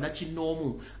bano bannakinnoomu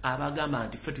abagamba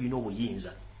nti ffe tulina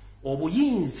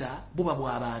obuyinza buba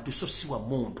bw'abantu so si bwa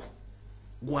muntu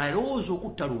gw'alowooza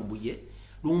okutta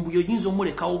Lumbuye oyinza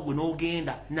omulekawo gwe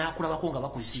n'ogenda n'akulabako nga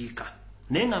bakuziika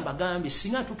naye nga mbagambye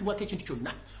singa ntuukibwako ekintu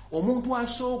kyonna omuntu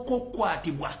asooka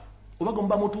okukwatibwa oba gwe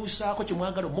muba mutuusaako kye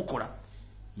mwagala omukola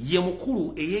ye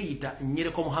mukulu eyeeyita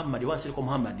Nyereko Muhammad Wansereko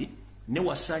Muhammad ne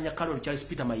Wasanya Carol Charles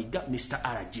Peter Mayiga Mr.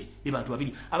 RJ be bantu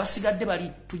babiri abasigadde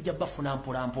bali tujja bafuna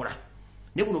mpola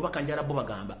ne buno bakanjala bo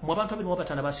bagamba mu abantu abiri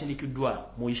wabatana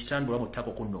basindikiddwa mu Istanbul mu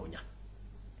ttako kunnoonya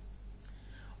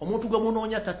omuntu gwe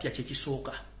munoonya tatya kye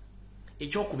kisooka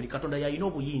ekyokubiri Katonda yalina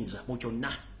obuyinza mu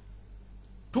kyonna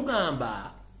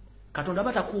tugamba Katonda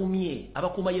batakuumye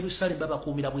abakuuma Yerusalemu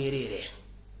babakuumira bwereere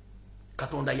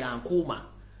Katonda yankuuma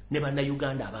ne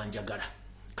bannayuganda abanjagala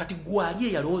kati gwali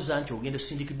eyalowooza nti ogenda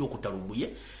osindikiddwa okutta Lumbuye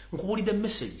nkubuulidde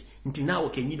message nti naawe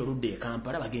kennyini oludde e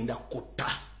Kampala bagenda kutta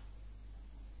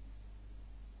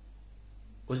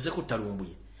ozze kutta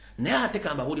Lumbuye naye ate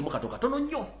kamba buulimu katono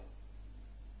nnyo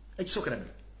ekisookera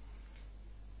dde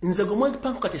nze gwe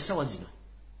mwepanku kati essaawa zino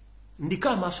ndiko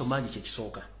amaaso mangi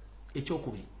kyekisooka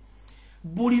ekyokubiri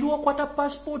buli lwokwata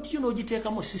passport yo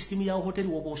n'ogiteekamu system ya hoteli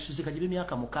woba osuzika gibe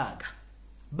emyaka 6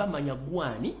 bamanya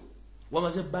gwani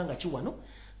wamaze ebbanga ki wano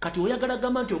kati oyagala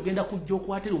gamba nti ogenda kujja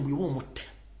okwatira Lumbuye omutte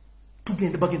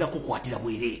bagenda kukwatira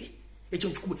bwereere ekyo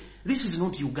nkikubwe this is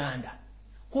not Uganda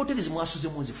hoteli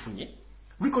zimwasuzemu nzifunye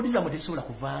record zammwe tezisobola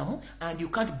kuvaamu and you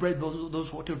can't bribe those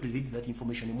hotels to read that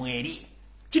information mweri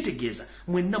kitegeeza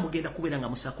mwenna mugenda kubeera nga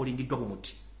musaakolingiddwa mu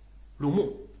muti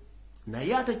lumu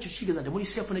naye ate ekyo kitegeeza nti muli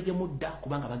seefu ne gye mudda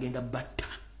kubanga bagenda batta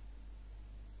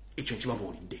ekyo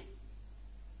nkibabuulidde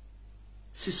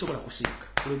sisobola kusirika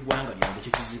olw'eggwanga lyange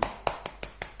kyekizibu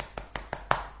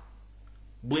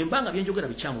bwe mbanga byenjogera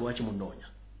bikyamu lwaki munnoonya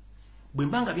bwe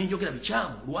mbanga byenjogera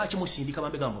bikyamu lwaki musindika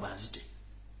bambega mu banzite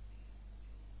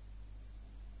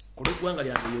olw'eggwanga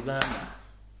lyange Uganda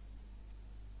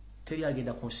teri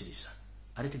agenda kunsirisa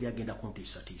ate teri agenda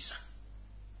kuntiisatiisa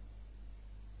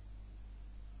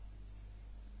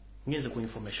ngenze ku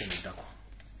information eddako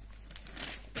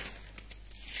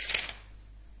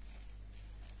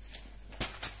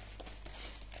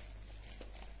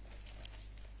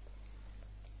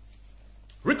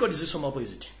record zisoma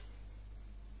bweziti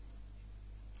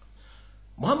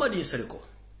Muhammad Nsereko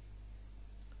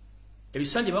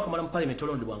ebisanje bakomala mu parliament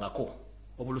olondebwangako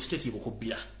obulu state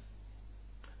yibukubbira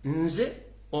nze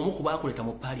omu ku baakuleta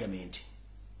mu parliament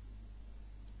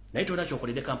naye tolina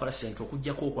kyokoledde Kampala Central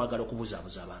okujjako okwagala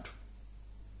okubuzaabuza abantu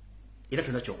era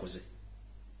tolina kyokoze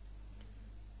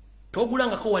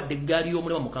togulangako wadde eggaali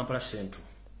y'omulema mu Kampala Central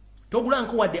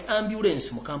togulangako wadde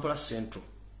ambulance mu Kampala Central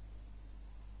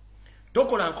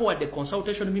tokolangako wadde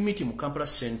consultation meeting mu Kampala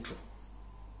Central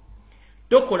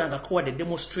tokolangako wadde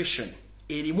demonstration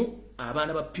erimu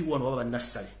abaana ba P1 oba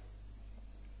bannassale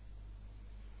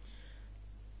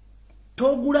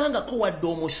togulangako wadde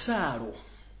omusaalo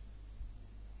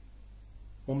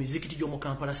mu mizikiti gy'omu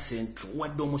Kampala Central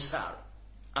wadde omusaalo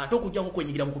ate okujjako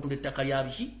kwenyigira mu kutunda ettaka lya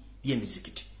biki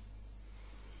ly'emizikiti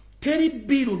teri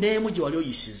bbiiru n'emu gye wali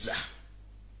oyisiza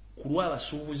ku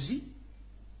lw'abasuubuzi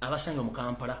abasanga mu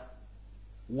Kampala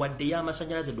wadde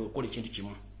y'amasannyalaze dde okukola ekintu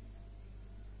kimu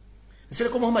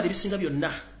Nsereko Muhammad ebisinga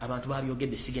byonna abantu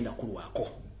babyogedde sigenda kulwako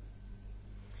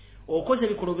okoze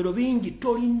ebikolobero bingi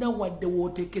tolina wadde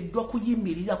wooteekeddwa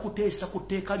kuyimirira kuteesa ku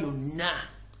tteeka lyonna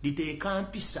liteeka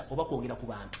mpisa oba kwogera ku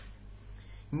bantu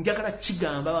njagala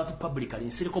kigamba abantu publicly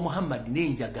Nsereko Muhammad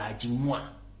nenjaga aginywa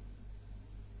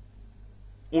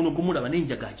ono gumulaba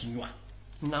nenjaga aginywa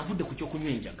nga nvudde ku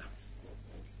kyokunywa enjaga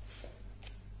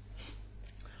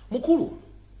mukulu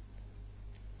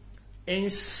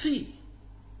ensi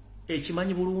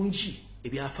ekimanyi bulungi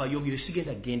ebyafaayo byo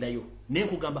sigenda gendayo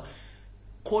nenkugamba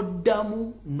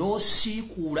koddamu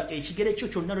n'osiikuula ekigere kyo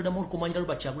kyonna lodamu okumanyira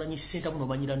Luba Kyagulanyi Ssentamu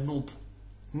n'omanyira Nuupu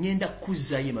ngenda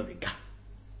kuzzayo emabega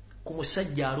ku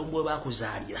musajja alumbwe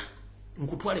baakuzaalira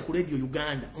nkutwale ku Radio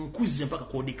Uganda nkuzze mpaka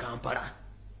kodi Kampala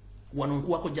wano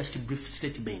nkuwako just brief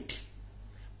statement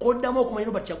koddamu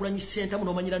okumanyira Luba Kyagulanyi Ssentamu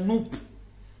n'omanyira Nuupu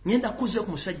ngenda kuzze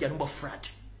ku musajja alumbwa frat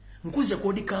nkuzze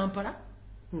kodi Kampala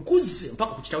nkuzze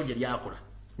mpaka ku kitawo gye lyakola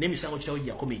n'emisango kitawo gye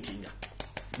yakomitinga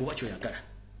bw'oba kyoyagala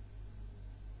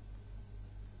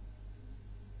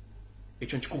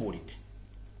ekyo nkikubuulidde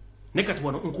ne kati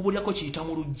wano nkubuulyako kiyita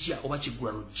mu lujja oba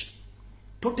kiggula lujja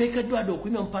toteekeddwa dde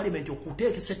okuyima mu parliament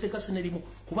okuteekesa etteeka sinerimu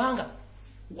kubanga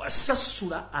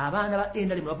wasasula abaana ba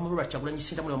NRM bava mu Luba Kyagulanyi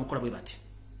Ssentamu ne bamukola bwe bati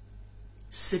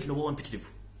sente n'obwa mpitirivu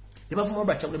ne bava mu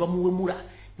Luba Kyagulanyi ne bamuwemula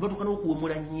ne batuuka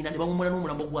n'okuwemula nnyina ne bamumula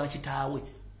n'omulambo gwa kitaawe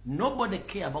nobody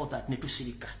care about that ne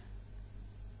tusirika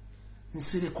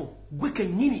Nsereko gwe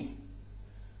kennyini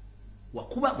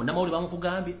wakuba munnamawulire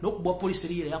bamukugambye n'okubwa poliisi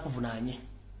teriyo yakuvunaanye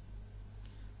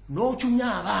n'okyunya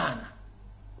abaana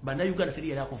bannayuganda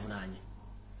teriyo yakuvunaanye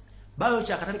bayo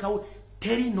kyakatalekawo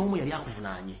teri n'omu yali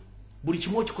akuvunaanye buli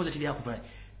kimu okikoze teri yakuvunaanye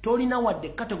tolina wadde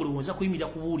kategori wonza kuyimirira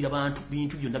kubuulira bantu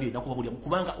bintu byonna byonna kubabuulira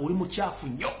kubanga oli mukyafu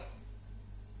nnyo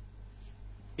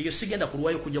eyo sigenda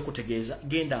kulwayo kujja kutegeeza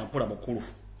genda mpola mukulu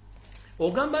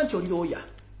ogamba nti oli looya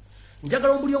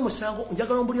njagala ombulyo omusango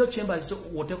njagala ombulyo chambers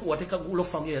wateka law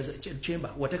firm ya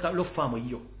chamber wateka law firm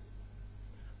hiyo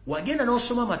wagenda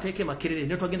n'osoma amateeke makerere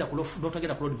netwagenda ku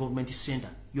law development center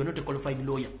you're not a qualified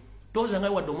lawyer toza ngai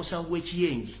wadde omusango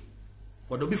w'ekiyengi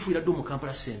wadde obifuira ddu mu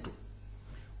Kampala Central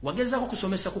wagezaako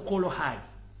kusomesa ku Kolo High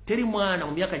teri mwana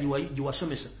mu myaka gye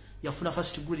wasomesa yafuna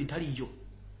first grade taliyo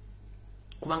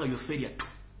kubanga yo failure tu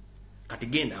kati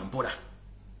genda mpola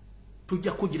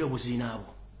tujja kugira obuziina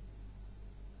abo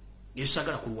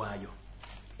yesagala kulwayo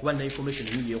kuba na information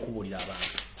nyingi yokubuulira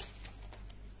abantu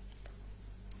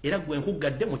era gwe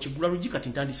nkugadde mu kigula lugi kati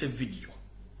ntandise video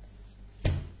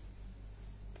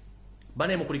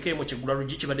bane mukulike mu kigula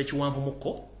lugi kibadde kiwanvu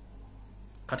mukko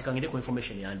kati kangire ku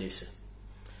information yandese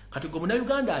kati gwe muna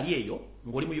Uganda ali eyo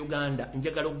ngoli mu Uganda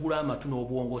njagala okugula amatu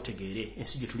n'obwongo otegeere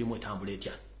ensi gye tulimu etambula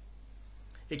etya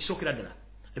ekisookera ddala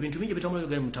ebintu bingi bitambula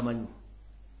Uganda mutamanyi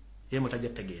era mutajja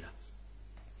kutegeera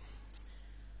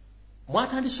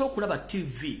mwatandise okulaba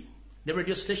TV ne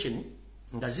radio station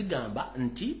nga zigamba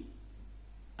nti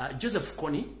Joseph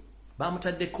Kony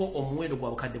bamutaddeko omuwendo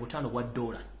gwa bukadde $5 bwa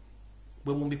dola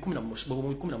bwe mu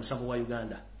 17 wa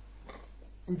Uganda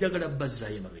njagala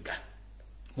bazzayo emabega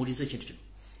mulize ekintu kino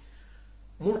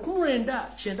mu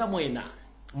 1994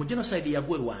 mu genocide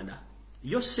yagwe Rwanda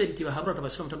yose nti bahabura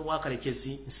tabasira mutano wa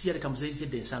kalekezi nsi yaleta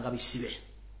muzeyizedde ensanga bisibe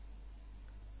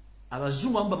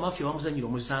abazungu amba mafia bamuzanyira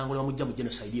omuzango bamujja mu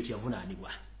genocide yetu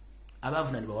yavunaanibwa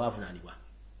abavunaanibwa bavunaanibwa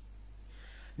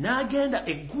n'agenda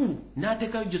eggulu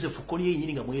n'ateekayo Joseph Kony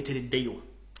yennyini nga mwetereddeyo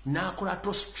n'akola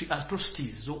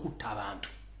atrocities z'okutta abantu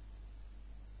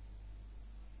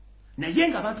naye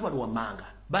nga abantu bali wammanga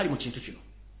bali mu kintu kino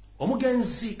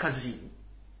omugenzi kazibu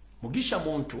Mugisha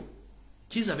Muntu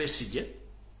Kiza Besigye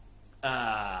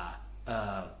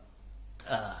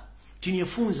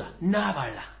Tinyefunza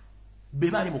n'abala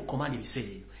be bali mu komandi biseera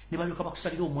ebyo ne balyoka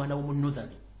bakusalira omwana wo mu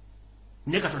Northern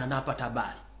ne Katonda n'apata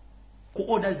baali ku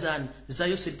orders za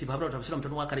Yosef Babula tabasira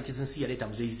mutano wa kalekezi nsi yaleeta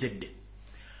muzeyizedde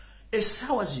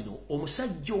essaawa zino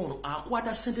omusajja ono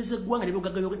akwata ssente z'eggwanga ne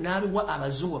byogagayo n'abiwa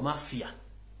abazungu mafia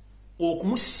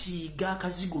okumusiiga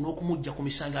akazigo n'okumujja ku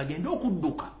misango agende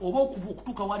okudduka oba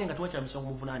okutuuka wali nga tewakyala misango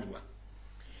muvunaanibwa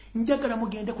njagala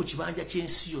mugende ku kibanja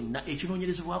ky'ensi yonna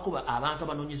ekinoonyerezebwako abantu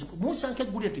abanoonyezebwa musanke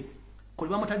eggulu eti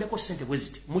koli bamutaddeko ssente bwe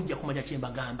ziti mujja kumanya kye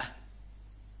mbagamba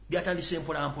byatandise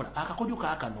mpola mpola akakodyo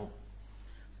kaakano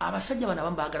abasajja bano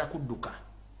abamu baagala kudduka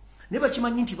ne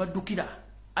bakimanyi nti baddukira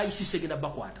ICC egenda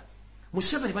bakwata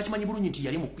Museveni bakimanyi bulungi nti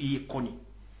yali mu Kony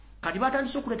kati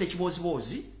batandise okuleeta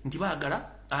ekiboozibozi nti baagala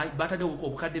batadde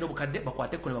obukadde n'obukadde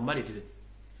bakwate Kony bamaleetere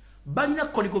balina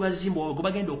Kony gwe bazimba gwe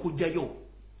bagenda okujjayo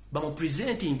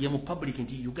bamupresenting mu public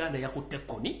nti Uganda yakutte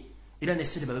Kony era ne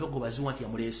ssente babe baziwa nti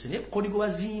yamuleese ne Kony gwe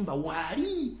bazimba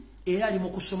waali era ali mu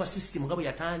kusoma system nga bwe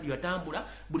yatambula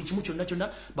buli kimu kyonna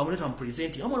bamuleeta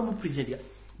bamupresenting amala mupresenting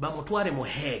bamutwale mu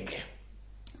Hague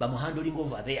bamuhandling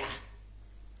over there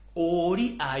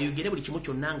oli ayogere buli kimu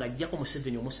kyonna nga ajjako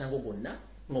Museveni omusango gwonna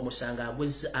ng'omusanga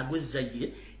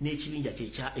agwezzaye n'ekibinja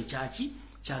ekyaki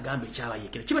kyagambe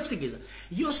kyabayekera kiba kitegeeza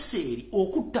yoseeri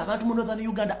okutta abantu mu Northern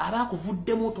Uganda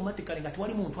abaakuvuddemu automatically nga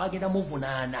tewali muntu agenda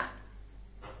muvunaana.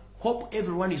 Hope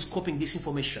everyone is copying this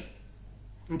information.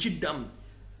 Nkiddamu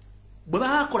bwe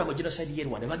baakola mu genocide y'e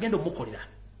Rwanda bagenda omukolera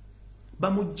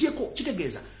bamuggyeko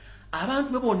kitegeeza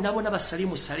abantu be bonna basale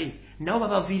musale nabo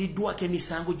babaviiriddwako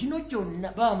emisango gino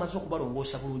gyonna baba bamaze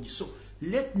okubalongoosa bulungi. So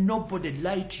let nobody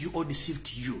lie to you or deceive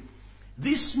to you.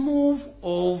 This move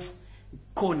of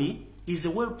Kony is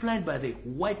well planned by the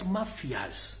white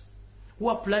mafias who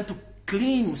are planned to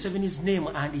clean Museveni's name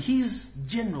and his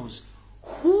generals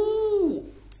who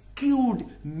killed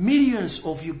millions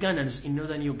of Ugandans in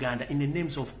northern Uganda in the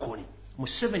names of Kony.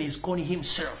 Museveni is Kony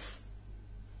himself.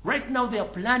 Right now they are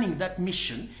planning that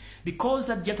mission because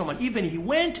that gentleman, even he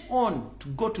went on to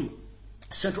go to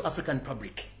Central African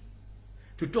Republic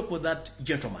to talk with that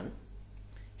gentleman.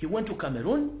 He went to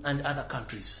Cameroon and other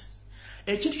countries.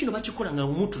 Ekintu kino bakikola nga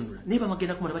mumutunula ne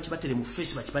bamagenda kumala bakibatere mu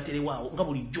face bakibatere waawo nga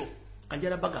bulijjo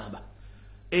kanjala bagamba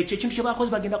ekyo ekintu kye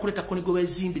bakoze bagenda kuleta Kony gwe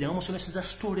bezimbira nga musomeseza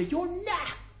story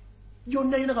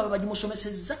yonna nga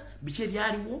bagimusomeseza biki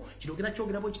ebyaliwo kino ogenda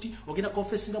kyogera bwe kiti ogenda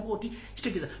confessinga bwoti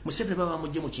kitegeeza Museveni baba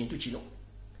bamugye mu kintu kino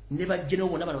ne bajje no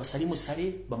bonna bano basali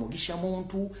musale bamugisha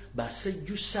muntu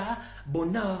basejjusa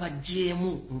bonna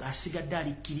babajjeemu ng'asigadde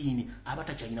ali kiriini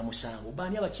abatakyalina musango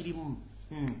baani abakirimu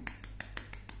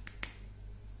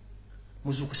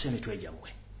muzukuse emitwe gyammwe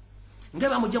nga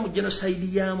bamujja mu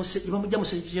genocide ya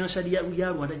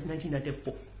Rwanda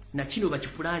 1994 na kino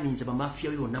bakipulaninze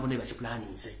bamafia bonna bonna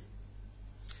bakipulaninze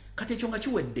kati ekyo nga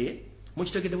kiwedde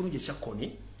mukitegedde bulungi ekya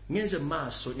Kony ngenze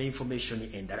maaso ne information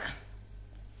endala.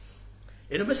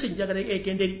 Eno message njagala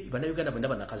egende bannayuganda bonna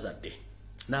banakazadde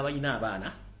n'abalina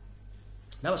abaana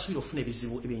n'abasuubira okufuna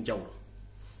ebizibu ebyenjawulo.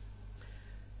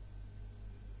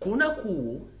 Ku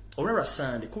lunaku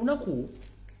olwalwasande ku lunaku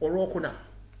olwokuna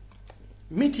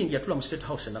meeting yatula mu State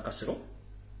House e Nakasero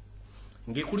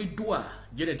ng'ekuliddwa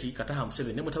Janet Kataha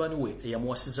Museveni ne mutabani we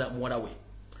eyamuwasiza muwala we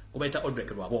gwe bayita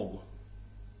Odrek Lwaboogo.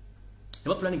 Ne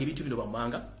bapulaninga ebintu bino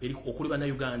bammanga eri okuli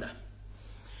bannayuganda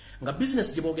nga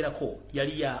business gye boogerako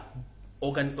yali ya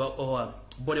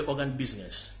body organ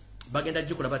business. Bagenda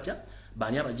gikola batya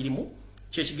baani abagirimu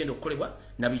kyekigenda okukolebwa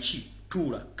na biki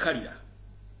tuula kalira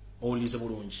owulirize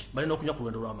bulungi balina okunywa ku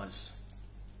lwendo lw'amazzi.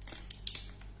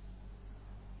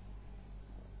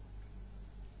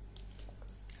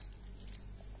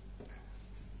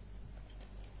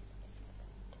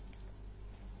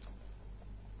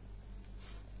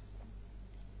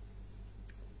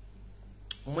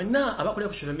 Mwenna abakolera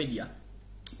ku social media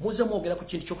muze mwogera ku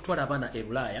kintu ky'okutwala abaana e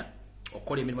Bulaaya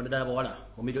okukola emirimu ddala abawala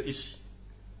mu Middle East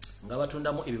nga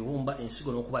batundamu ebibumba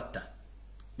ensigo n'okubatta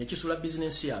ne kisula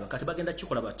bizinensi yaabwe kati bagenda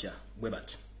kikola batya bwe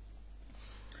bati.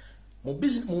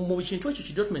 Mu kintu ekyo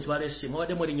ki document baleese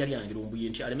mwabaddemu erinnya lyange Lumbuye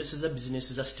nti alemeseza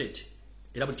bizinensi za state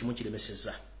era buli kimu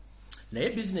kiremeseza naye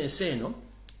bizinensi eno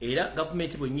era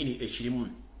gavumenti bwennyini ekirimu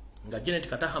nga Janet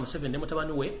Kataha Museveni ne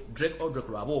mutabani we Odrek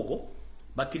Lwaboogo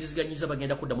bakkiriziganyiza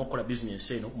bagenda kuddamu okukola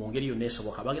bizinensi eno mu ngeri yonna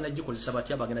esoboka. Bagenda gikozesa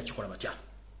batya bagenda kikola batya.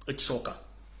 Ekisooka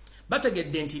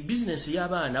bategedde nti bizinensi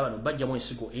y'abaana bano bajjamu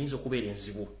ensigo eyinza okubeera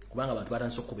enzibu kubanga abantu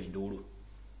batandise okukuba enduulu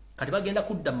kati bagenda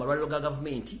kudda mu malwaliro ga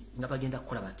gavumenti nga bagenda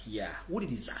kukola batya.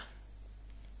 Wuliriza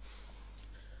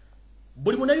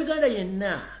buli munnayuganda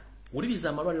yenna wuliriza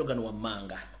amalwaliro gano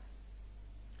wammanga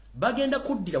bagenda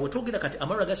kuddira bwe twogera kati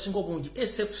amalwaliro agasinga obungi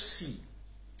SFC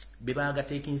be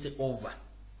baagateekinze over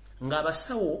nga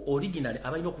abasawo originally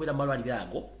abalina okubeera mu malwaliro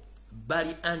ago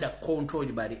bali under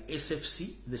controlled by the SFC,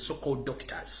 the so-called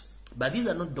doctors. But these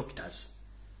are not doctors.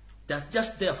 They're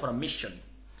just there for a mission.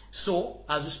 So,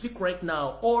 as we speak right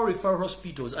now, all referral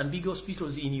hospitals and big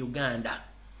hospitals in Uganda,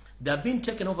 they're being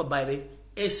taken over by the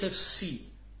SFC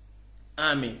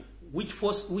army, which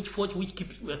keep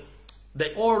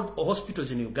the old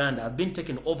hospitals in Uganda have been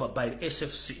taken over by the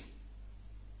SFC.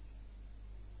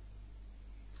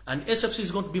 And SFC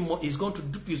is going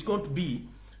to be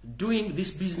doing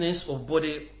this business of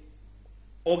body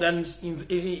organ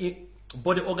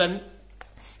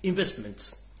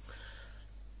investments.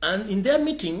 And in their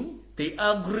meeting, they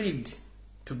agreed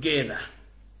together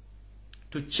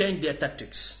to change their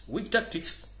tactics. Which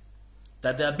tactics?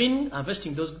 That they have been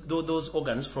investing those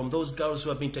organs from those girls who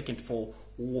have been taken for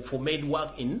made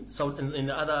work in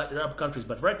other Arab countries.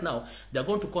 But right now, they are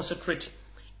going to concentrate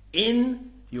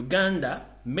in Uganda,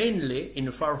 mainly in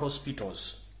referral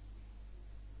hospitals.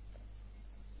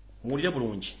 Mulire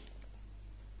bulungi.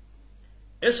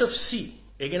 SFC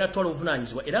egenda twala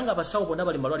obuvunaanyizibwa era nga abasawo bonna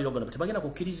bali malwaliro gano tebagenda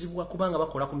kukkirizibwa kubanga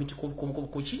bakola ku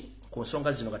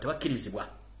nsonga zino nga tebakkirizibwa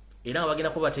era nga bagenda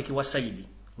kuba bateekebwa sayidi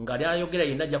nga lyayogera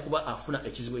yenna ajja kuba afuna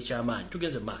ekizibu eky'amaanyi.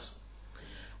 Tugenze mu maaso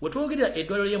Wetwogerera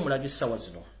eddwaliro ly'e Mulago essaawa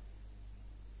zino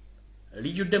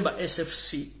lijjudde mba SFC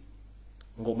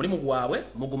ng'omulimu gwabwe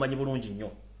mugumanyi bulungi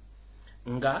nnyo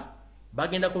nga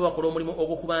bagenda kuba bakola omulimu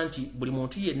ogw'okuba nti buli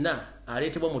muntu yenna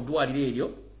aleetebwa mu ddwaliro eryo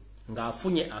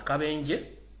ng'afunye akabenje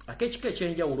ak'ekika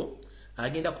ekyenjawulo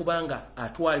agenda kubanga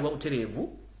atwalibwa butereevu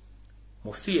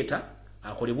mu theatre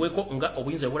akolebweko nga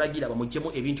obuyinza bulagira bamuggyemu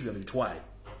ebintu bya bitwale.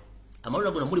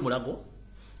 Amalwaliro gano muli Mulago,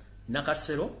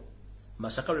 Nakasero,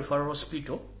 Masaka Referral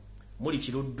Hospital, muli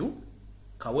Kiruddu,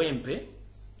 Kawempe,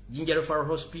 Jinja Referral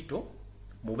Hospital,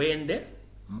 Mubende,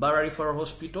 Mbara Referral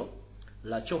Hospital,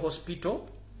 Lacho Hospital,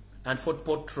 and Fort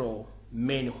Portal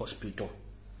Main Hospital.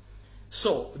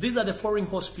 So these are the foreign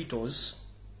hospitals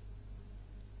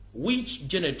which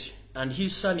Janet and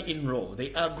his son-in-law,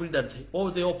 they agreed that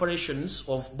all the operations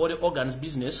of body organs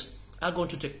business are going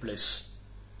to take place.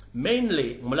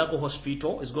 Mainly, Mulago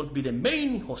Hospital is going to be the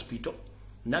main hospital,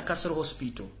 Nakasero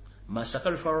Hospital, Masaka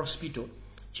Referral Hospital,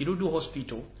 Chirudu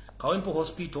Hospital, Kawempo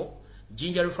Hospital,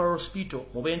 Jinja Referral Hospital,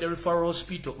 Mubende Referral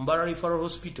Hospital, Mbara Referral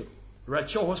Hospital,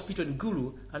 Racho Hospital in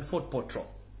Gulu, and Fort Portal.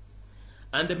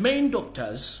 And the main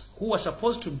doctors who are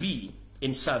supposed to be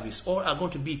in service or are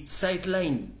going to be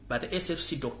sidelined by the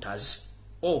SFC doctors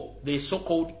or the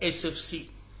so-called SFC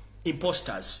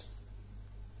imposters.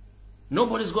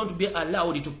 Nobody is going to be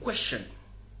allowed to question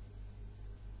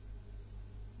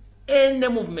any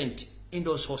movement in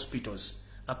those hospitals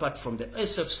apart from the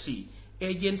SFC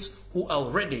agents who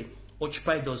already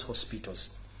occupy those hospitals.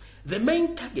 The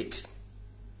main target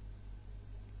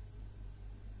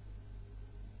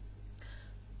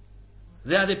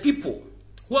they are the people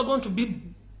who are going to be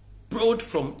brought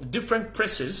from different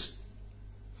places,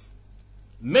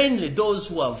 mainly those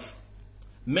who have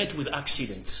met with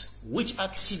accidents. Which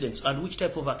accidents and which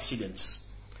type of accidents?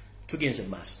 Tugenze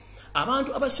maaso.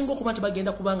 Abantu abasinga okuba nti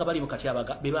bagenda kubanga bali mu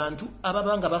katyabaga be bantu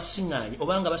ababanga basiŋŋaanye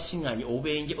obanga basiŋŋaanye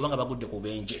obubenje obanga bagudde ku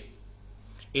bubenje.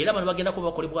 Era bano bagenda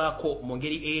kuba bakolebwako mu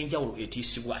ngeri ey'enjawulo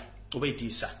etiisibwa oba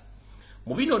etiisa.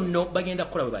 Mu bino nno bagenda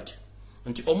kukola bwe bati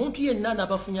nti omuntu yenna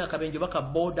n'abafunye akabenje baka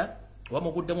booda oba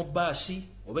mugudde mu baasi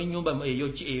oba ennyumba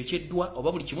eyokyeddwa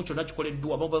oba buli kimu kyonna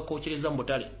kikoleddwa oba bakookyereza mu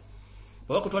butale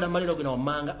oba kutwala malero ogenda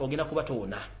wammanga ogenda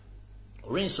kubatoona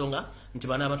olw'ensonga nti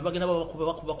bano abantu bagenda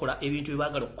bakola ebintu bye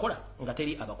baagala okukola nga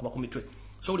teri abakuba ku mitwe.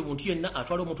 So buli muntu yenna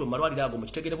atwala omuntu mu malwaliro ago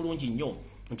mukitegere bulungi nnyo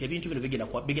nti ebintu bino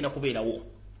bigenda kubeerawo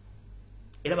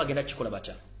era bagenda kikola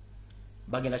batya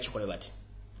bagenda kikola bati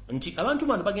nti abantu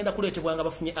bano bagenda kuleetebwa nga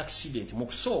bafunye accident mu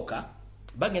kusooka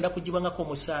bagenda kugibwangako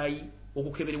omusaayi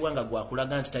okukeberebwa nga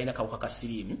gwakulaga nti talina kawuka ka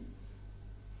siriimu.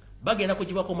 Bagenda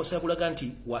kugibwako omusaayi okulaga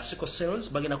nti wa sickle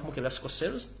cells, bagenda kumukebera sickle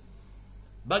cells.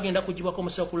 Bagenda kugibwako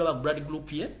omusaayi okulaba blood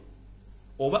group ye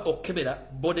oba okukebera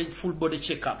full body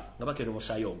check up nga bakebera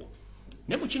omusaayi ogwo.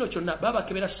 Ne mu kino kyonna baba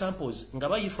bakebera samples nga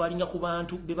bayifaalinga ku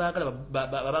bantu be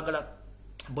baagala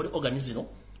body organs zino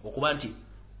okuba nti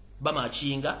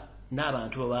bamaakinga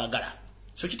n'abantu babaagala.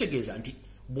 So kitegeeza nti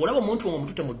bw'olaba omuntu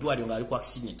omutute mu ddwaliro ng'ali ku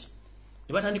accident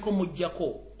ne batandika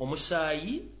omuggyako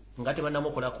omusaayi nga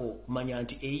tebannamukolako manya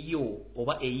nti eyo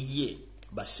oba eyiye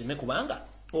basime kubanga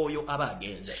oyo aba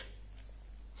agenze.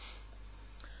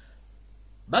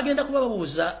 Bagenda kuba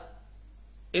babuuza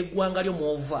eggwanga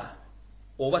ly'omwova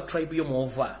oba tribe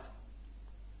y'omwova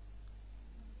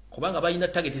kubanga balina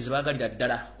target zibaagalira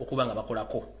ddala okuba nga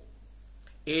bakolako.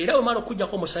 Era bwe mala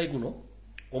okuggyako omusaayi guno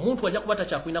omuntu ajja kuba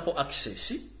takyakulinako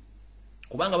access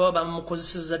kubanga baba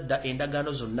bamukozesezza dda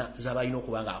endagaano zonna z'abalina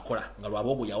okuba nga akola nga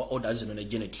lwaboogo yawa orders zino ne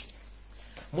Janet.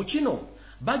 Mu kino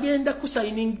bagenda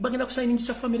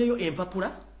kusayiningisa famire yo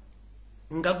empapula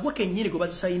nga gwe kennyini gwe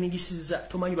bazisayiningisiza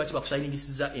tomanyi lwaki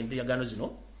bakusayiningisiza endagaano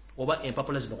zino oba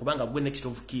empapula zino kubanga gwe next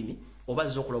of kin oba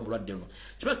z'okola obulwadde luno.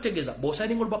 Kiba kutegeeza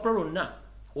bw'osayininga olupapula lwonna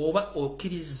oba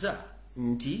okkiriza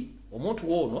nti omuntu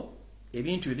w'ono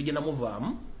ebintu bye bigenda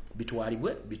muvaamu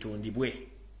bitwalibwe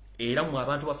bitundibwe. Era mu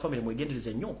abantu ba family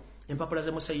mwegendereze nnyo empapula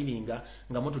ze musayininga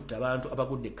nga mututte abantu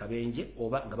abagudde kabenje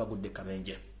oba nga bagudde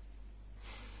kabenje.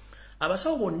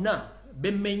 Abasawo bonna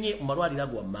bemmenye mu malwaliro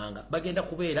ago wammanga bagenda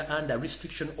kubeera under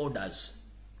restriction orders.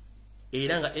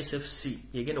 Era nga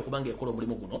SFC yegenda okuba nga ekola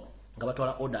omulimu guno nga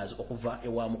batwala orders okuva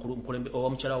ewa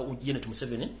mukyala wa Janet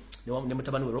Museveni ne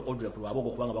mutabani we Audrey ku lwaboogo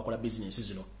okubanga bakola business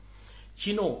zino.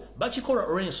 Kino bakikola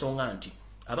olw'ensonga nti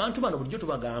abantu bano bulijjo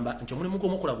tubagamba nti omulimu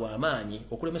gw'omukola gw'amaanyi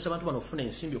okulemesa abantu bano okufuna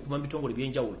ensimbi okuva mu bitongole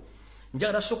by'enjawulo.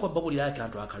 Njagala sooka babulira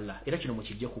akantu akalala era kino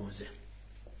mukijje ku nze.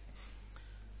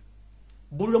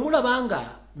 Buli lwe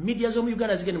mulabanga media z'omu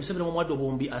Uganda zigenda Museveni mu mwadde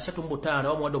obumbi 35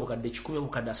 oba mwadde obukadde 10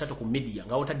 obukadde 3 ku media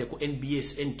nga wotadde ku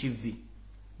NBS, NTV.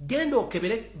 Genda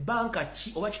okebere banka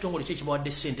ki oba kitongole ki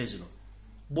ekibawadde ssente zino.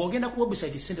 Bw'ogenda ku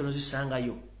website ssente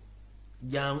nozisangayo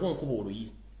jangu onkuba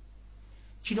oluyi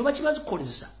kino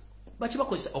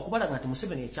bakibakozesa okubalaga nti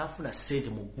Museveni ekyafuna ssente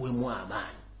muggwemu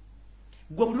amaanyi.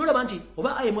 Gwe buli olaba nti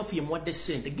oba IMF ye muwadde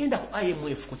ssente genda ku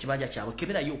IMF ku kibanja kyabwe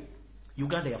keberayo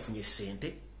Uganda yafunye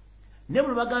ssente. Ne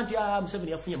buli baga nti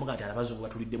Museveni yafunye muga nti abazungu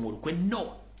batuliddemu olukwe.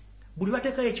 No, buli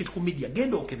bateekayo ekintu ku media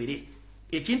genda okebere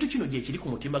ekintu kino gye kiri ku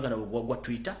mutimbagano gwa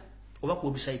Twitter oba ku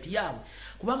website yaabwe,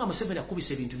 kubanga Museveni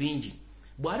akubisa ebintu bingi.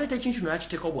 Bw'aleeta ekintu kino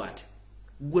nakiteeko bw'ati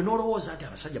gwe n'olowooza nti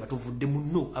abasajja batuvudde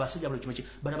muno, abasajja balo kimwe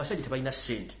bano abasajja tebalina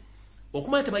ssente.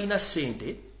 Okumanya tebalina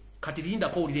ssente kati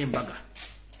lindako owulire embaga.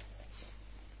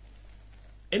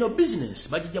 Eno business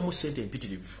bagijjamu ssente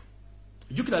empitirivu.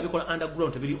 Jukira bikola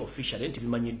underground tebiri official nti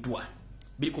bimanyiddwa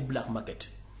biri ku black market.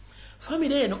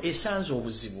 Family eno esanze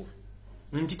obuzibu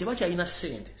nti tebakyalina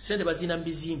ssente bazina mu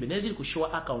bizimbe n'eziri ku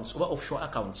shore accounts oba offshore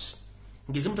accounts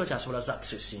ngezimu tebakyasobola za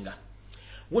accessinga.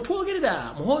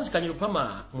 Wetwogerera Muhoozi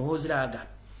Kanyirupama Muhooziraga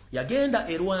yagenda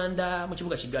e Rwanda mu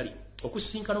kibuga Kigali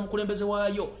okusinkana omukulembeze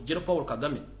waayo General Paul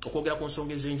Kagame okwogera ku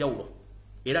nsonga ez'enjawulo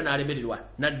era n'alemererwa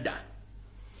nadda.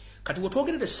 Kati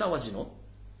wetwogerera essaawa zino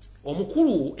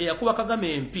omukulu eyakuba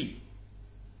Kagame MP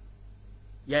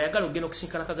yayagala okugenda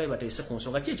okusinkana Kagame bateese ku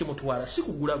nsonga ki ekimutwala si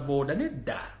kugula booda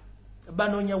nedda.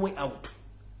 Banoonya way out.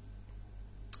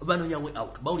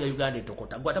 Bawulira Uganda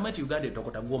etokota. Gwe atamanyi Uganda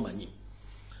etokota gw'omanyi.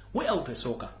 Way out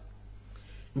esooka.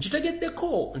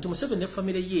 Nkitegeddeko nti Museveni ne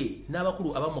famire ye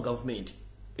n'abakulu abamu gavumenti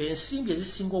ensimbi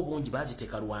ezisinga obungi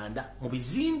baziteeka Rwanda mu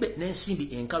bizimbe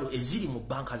n'ensimbi enkalu eziri mu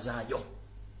banka zaayo.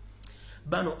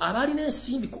 Bano abalina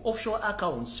ensimbi ku offshore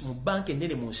accounts mu banka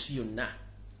ennene mu nsi yonna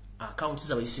accounts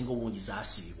zaabwe ezisinga obungi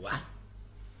zaasibibwa.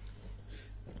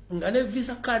 Nga ne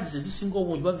visa cards ezisinga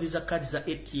obungi ba visa cards za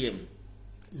ATM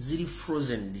ziri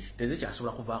frozen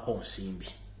tezikyasobola kuvaako nsimbi.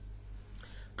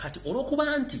 Kati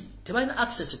olw'okuba nti tebalina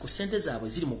access ku ssente zaabwe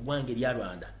ziri mu ggwanga erya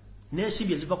Rwanda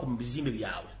n'ensimbi eziva ku bizimbe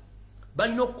byabwe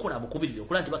balina okukola bukubirire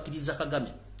okulaba nti bakkiriza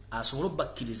Kagame asobole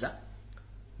obbakkiriza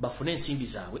bafune ensimbi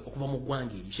zaabwe okuva mu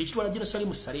ggwanga eryo. Kyekitwala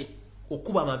Jerusalem Sale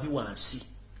okuba amavi wansi.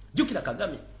 Jjukira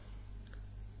Kagame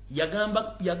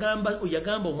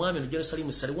yagamba omwami no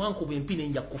Jerusalem Sale wankuba empini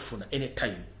nja kufuna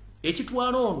anytime.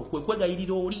 Ekitwala ono kwe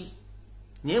kwegayirira oli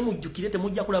naye mujjukire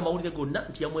temujja kulaba amawulire gonna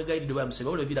nti yamwegayirira oba yamusaba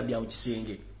olwo ebira byawe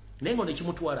kisenge. Naye ngono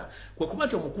ekimutwala kwe kuba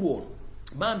nti omukulu ono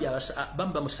bambi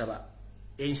bamusaba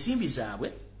ensimbi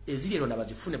zaabwe eziri ero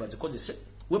bazifune bazikozese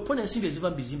wepona ensimbi eziva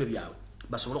mu bizimbe byabwe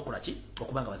basobole okukola ki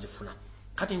okubanga bazifuna.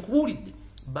 Kati nkubuulidde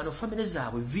bano famire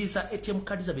zaabwe visa ATM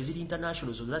card zaabwe eziri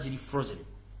international zonna ziri frozen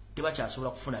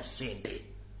tebakyasobola kufuna ssente.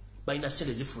 Balina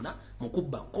ssente zifuna mu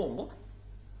kubba Congo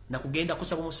na kugenda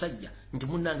kusaba omusajja nti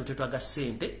munnange twetwaga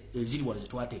ssente eziri wano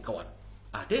zetwateeka wano.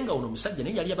 Ate nga ono omusajja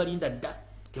naye yali yabalinda dda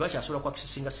tebakyasobola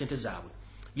kuakisesinga ssente zaabwe.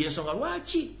 Yensonga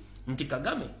lwaki nti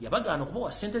Kagame yabagaana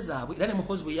okubawa ssente zaabwe era ne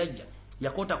Muhoozi bwe yajja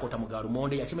yakootakoota mu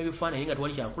Gaalumonde yakima ebifaananyi nga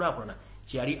tewali kyankulaakulana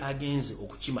kyeyali agenze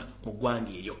okukima mu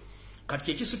ggwanga eryo. Kati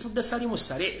kyekisitudde Salimu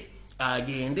Sale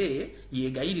agende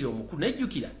yeegayirire omukulu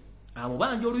nejjukira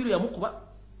amubanja oluyiro yamukuba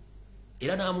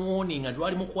era n'amuwoninga nti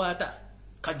lwali mukwata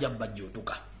kajja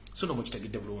bajjootuka. So no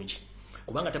mukitegedde bulungi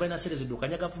kubanga tebalina ssente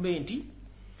ziddukanya gavumenti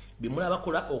bimula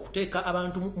bakola okuteeka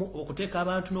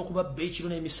abantu n'okubabba ekiro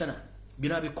n'emisana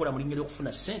bino bikola mu linnya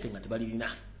ly'okufuna ssente nga tebalirina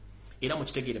era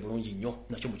mukitegedde bulungi nnyo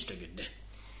nakyo mukitegedde.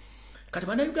 Kati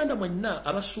bannayuganda mwenna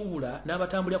abasuubula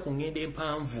n'abatambulira ku ngendo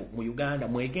empanvu mu Uganda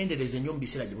mwegendereze nnyo mu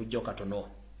biseera gye bujjawo katono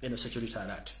eno security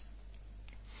alert.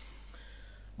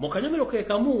 Mu kanyomero ke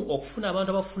kamu okufuna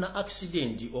abantu abafuna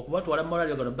accident okubatwala mu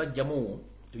malwaliro gano bajjamu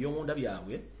ebyomunda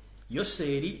byabwe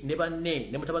Yoseeri ne banne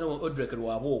ne mutabani wa Odrek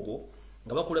Lwabwogo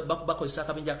nga bakozesa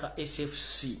akabinja ka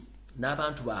SFC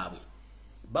n'abantu baabwe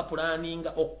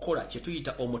bapulaninga okukola kye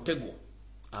tuyita omutego.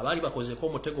 Abaali bakozeko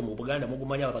omutego mu Buganda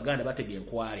mugumanya Abaganda batega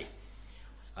enkwale.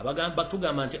 Abagamba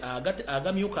tugamba nti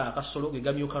agamyuka akasolo ge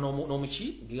gamyuka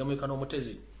n'omuki ge gamyuka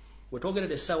n'omutezi.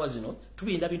 Wetwogerera essaawa zino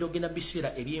tubinda bindogenda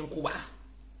biseera eby'enkuba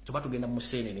tuba tugenda mu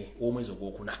museenene ow'omwezi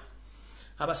ogwokuna.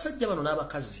 Abasajja bano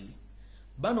n'abakazi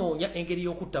banoonya engeri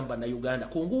y'okutta mu Bannayuganda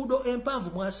ku nguudo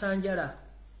empanvu mwasanjala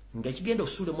ng'ekigenda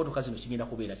okusuula emmotoka zino kigenda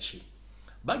kubeera ki.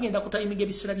 Bagenda kutayiminga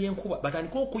ebiseera by'enkuba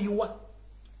batandika okuyuwa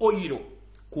oyiro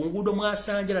ku nguudo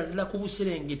mwasanjala ddala ku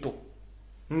Buserengeto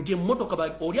nti emmotoka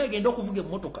oli agenda okuvuga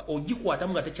emmotoka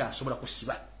ogikwatamu nga tekyasobola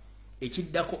kusiba.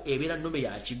 Ekiddako ebeera nnome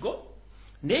ya kigo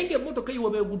naye ng'emmotoka eyiwe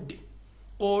beegudde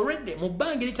already mu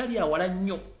bbanga eritali awala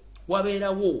nnyo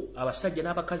wabeerawo abasajja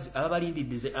n'abakazi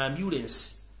ababalindidde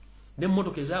ambulance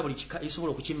n'emmotoka eza buli kika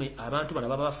ezisobola okukima abantu bano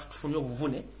baba bafunye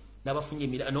obuvune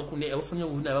n'abafunye abafunye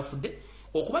obuvune abafudde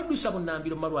okubaddusa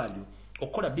bunnambiro mu malwaliro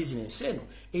okukola bizinensi eno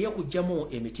ey'okuggyamu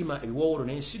emitima ebiwoowolo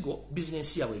n'ensigo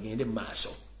bizinensi yaabwe egende mu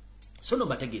maaso. So no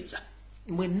mbategeeza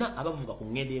mwenna abavuga ku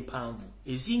ngende empanvu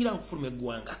ezingira nkufuluma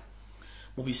eggwanga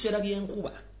mu biseera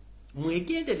by'enkuba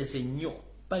mwegendereze nnyo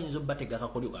bayinza obbatega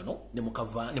akakolyo kano ne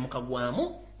mukagwamu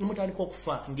ne mutandika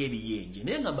okufa ng'ebiyenje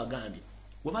naye nga mbagambye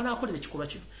bwe banaakolera ekikolwa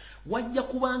kino wajja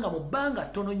kubanga mu bbanga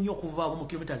ttono nnyo okuvaawo mu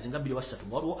kilomitas nga 2-3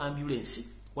 nga waliwo ambulensi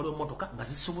waliwo emmotoka nga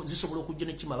zisobola okujja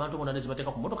nekima abantu bonna ne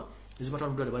zibateeka ku mmotoka ne zibatwala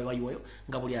mu ddwaliro bali bayiwayo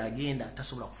nga buli agenda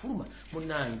tasobola kufuluma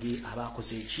munnange aba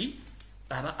akoze eki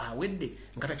aba awedde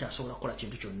nga takyasobola kukola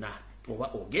kintu kyonna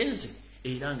oba ogenze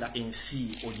era nga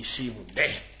ensi ogisiibudde.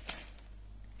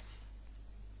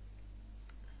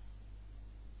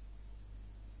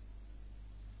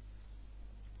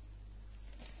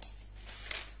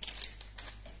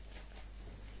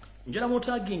 Njala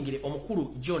mutagingire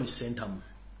omukulu John Sentamu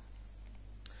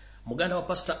muganda wa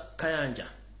Pastor Kayanja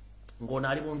ng'ono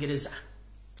ali Bungereza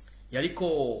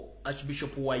yaliko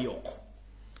Archbishop wa York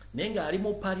naye nga ali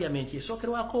mu parliament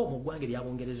esookerwako mu ggwanga erya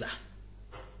Bungereza.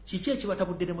 Kiki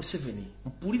ekibatabudde Museveni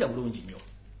mpulira bulungi nnyo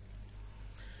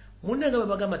munnenga bwe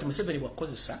bagamba nti Museveni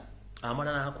bw'akozesa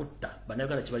amala n'akutta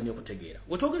bannayuganda kye balina okutegeera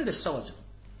wetwogerera essaawa zino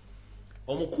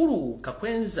omukulu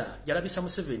Kakwenza yalabisa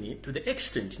Museveni to the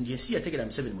extent nti ensi yategeera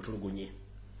Museveni mutulugunye.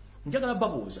 Njagala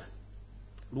babuuza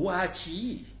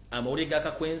lwaki amawulire ga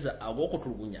Kakwenza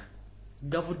ag'okutulugunya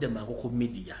gavudde mangu ku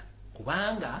media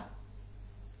kubanga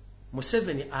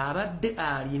Museveni abadde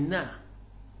alina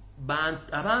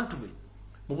abantu be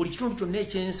mu buli kitundu kyonna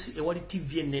ekyensi ewali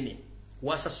TV ennene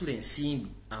wasasula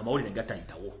ensimbi amawulire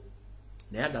gatayitawo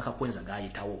naye aga Kakwenza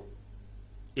gayitawo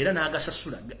era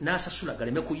n'asasula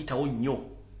galeme kuyitawo nnyo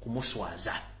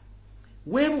kumuswaza.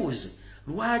 Weebuuze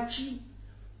lwaki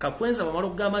Kakwenza bamala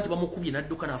okugamba nti bamukubye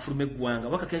n'adduka n'afuluma eggwanga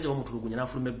oba Kakwenza bamutulugunya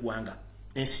n'afuluma eggwanga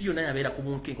ensi yonna yabeera ku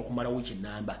bunkenke okumala wiiki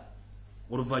ennamba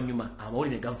oluvannyuma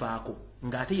amawulire gavaako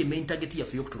ng'ate ye main target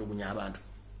yaffe y'okutulugunya abantu.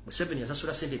 Museveni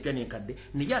yasasula ssente empya n'enkadde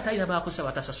naye ate alina baakozesa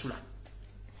batasasula.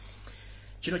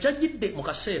 Kino kyajjidde mu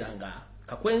kaseera nga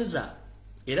Kakwenza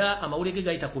era amawulire ge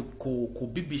gayita ku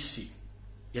BBC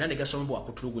era ne gasomebwa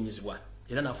kutulugunyizibwa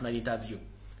era n'afuna interview.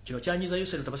 Kino kyanyiza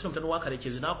Yoseri Tabasira mutano wa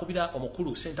Karekezi n'akubira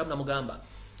omukulu Sentamu namugamba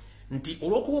nti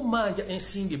olw'okuba omanja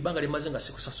ensimbi ebbanga limaze nga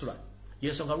sikusasula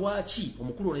yensonga lwaki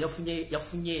omukulu ono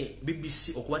yafunye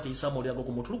BBC okuba teyisa amawulire ago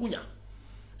kumutulugunya.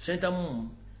 Sentamu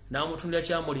n'amutunulira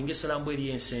kyamulinga essalambu eri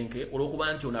ensenke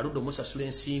olw'okuba nti ono aludde omusasula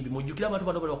ensimbi mujjukira abantu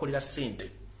bano bali bakolera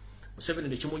ssente. Museveni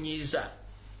ne kimunyiiza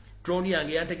troni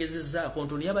yange yantegezezzaako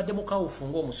nti ono yabadde mukawufu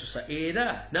ng'omususa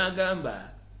era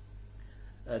n'agamba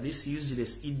this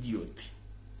useless idiot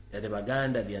that the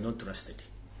Baganda they are not trusted.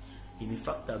 In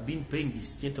fact, I've been paying this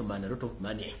gentleman a lot of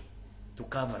money to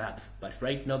cover up, but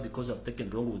right now because I've taken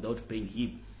long without paying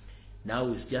him,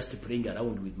 now he's just playing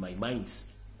around with my minds.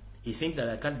 He thinks that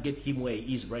I can't get him where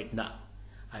he is right now.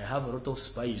 I have a lot of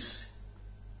spies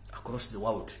across the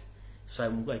world, so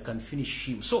I can finish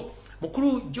him. So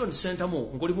mukulu John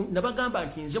Sentamu ngoli nabagamba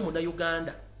nti nze muna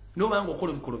Uganda n'obanga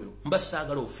okola ebikolobero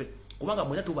mbasaagala ofe kubanga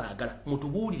mwena tubaagala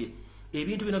mutubuulire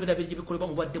ebintu bino bina bye bikolebwa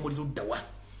mubadde muli luddawa.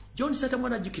 John Sentamu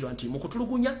anajjukirwa nti mu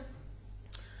kutulugunya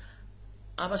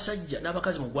abasajja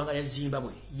n'abakazi mu ggwanga lya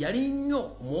Zimbabwe yali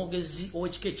nnyo omwogezi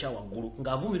ow'ekika ekyawaggulu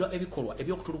ng'avumirwa ebikolwa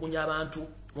eby'okutulugunya abantu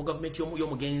mu gavumenti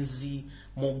y'omugenzi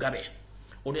Mugabe.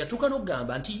 Ono yatuuka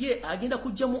n'okugamba nti ye agenda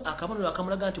kuggyamu akabonero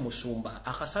akamulaga nti musumba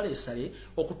akasaleesale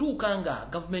okutuuka nga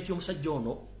gavumenti y'omusajja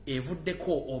ono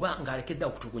evuddeko oba ng'alekedde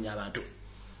okutulugunya abantu.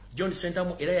 John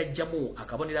Sentamu era yaggyamu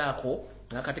akabonero ako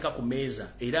n'akateeka ku mmeeza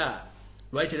era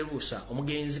lwayiterebuusa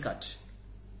omugenzi kati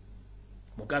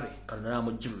Mugabe kano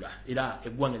n'amujjulula era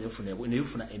eggwanga ne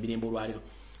lifuna emirembe olwaleero.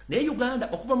 Naye Uganda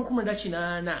okuva mu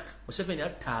 1980 Museveni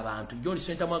atta abantu John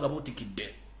Sentamu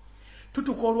agabuutikidde.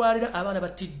 Tutuuka olwaleero abaana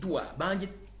battiddwa bangi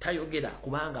tayogera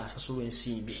kubanga asasulwa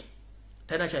ensimbi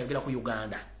talina kyayogera ku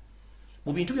Uganda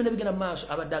mu bintu byonna bigenda mu maaso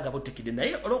abadde agabuutikidde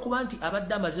naye olw'okuba nti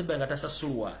abadde amaze ebbanga nga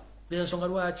tasasulwa ensonga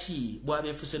lwaki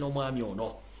bwabeefuse n'omwami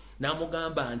ono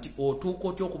n'amugamba nti otuuka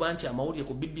otya okuba nti amawulire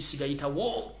ku BBC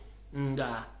gayitawo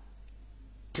nga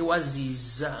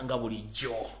tewaziiza nga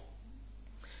bulijjo.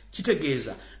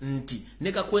 Kitegeeza nti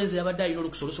ne Kakwenza yabadde alina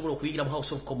olukusa olusobola okuyingira mu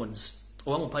House of Commons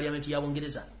oba mu Parliament ya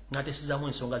Bungereza n'atesizaamu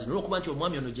ensonga zino olw'okuba nti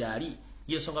omwami ono gy'ali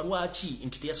y'ensonga lwaki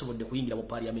nti teyasobodde kuyingira mu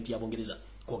Parliament ya Bungereza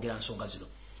kwogera nsonga zino.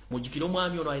 Mujjukire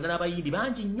omwami ono alina n'abayimbi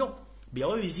bangi nnyo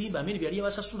byawa ebizimba amini byali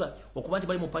yabasasula okuba nti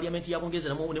bali mu Parliament ya Bungereza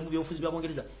ne mu byobufuzi bya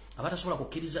Bungereza abatasobola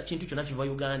kukkiriza kintu kyonna kiva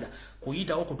Uganda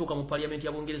kuyitawo kutuuka mu Parliament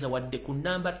ya Bungereza wadde ku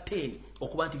namba 10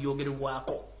 okuba nti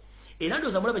byogererwako. Era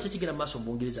ndowooza mulaba ekyakigenda mu maaso mu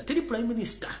Bungereza teri Prime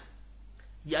Minister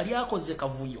yali akoze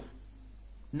kavuyo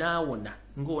n'awona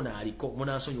ng'ono aliko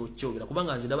munansonyi okyogera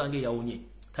kubanga nze ndaba ng'eyawonye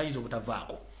tayinza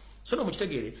obutavaako so no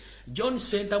mukitegere John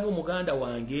Sentamu muganda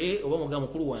wange oba muganda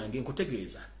mukulu wange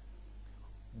nkutegeeza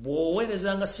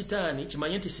bwoweerezanga sitaani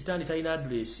kimanye nti sitaani talina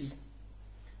address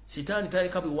sitaani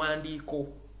taleka biwandiiko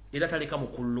era taleka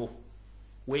mukullo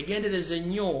weegendereze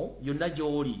nnyo yonna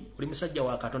gy'oli oli musajja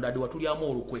wa Katonda adde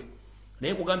watulyamu olukwe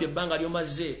naye nkugambye ebbanga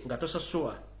lyomaze nga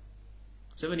tosasula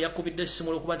 7 yakubidde essimu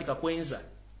olw'okuba nti kakwenza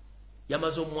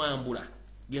yamaze omwambula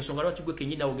yensonga lwaki gwe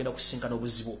kennyini nawe ogenda kusisinkana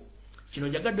obuzibu kino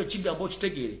njagadde okigamba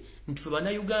okitegeere nti ffe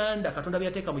bannayuganda Katonda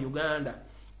byateeka mu Uganda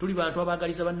tuli bantu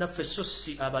abaagaliza bannaffe so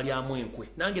si abalyamu enkwe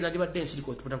nange nandibadde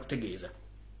nsiriko kutegeeza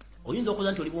oyinza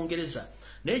okuza nti oli Bungereza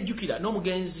naye jjukira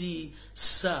n'omugenzi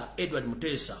Sir Edward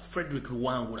Mutesa Frederick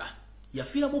Luwangula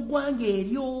yafiira mu ggwanga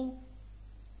eryo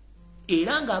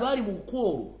era ng'abaali mu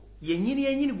kwolwo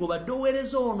yennyini gwe badde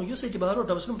oweereza ono Yoseti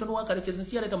Babalota Busiro mutono wa Kalekezi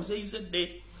nsi yaleeta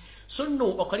museyizedde so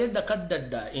nno okalyadda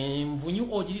kaddadda envunyu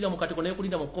ogirira mu kateko naye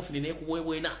kulinda mu kofini naye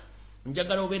kubwebwena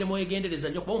njagala obeere mwegendereza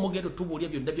nnyo kuba omugendo tubuulira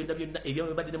byonna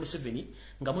ebyabadde ne Museveni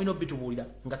nga mulina obitubuulira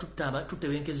nga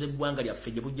tutebenkeza eggwanga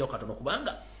lyaffe gye bujjawo katono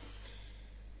kubanga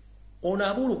ono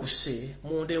abuulukuse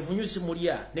munda envunyu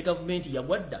zimulya ne gavumenti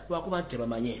yagwadda lwakuba nti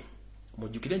tebamanye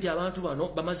mujjukire nti abantu bano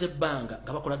bamaze ebbanga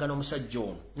nga bakolagana omusajja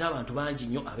ono n'abantu bangi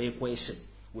nnyo abeekwese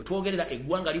we twogerera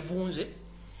eggwanga livunze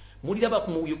muliraba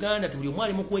mu Uganda tuli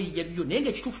omwali mu kweyiya byo naye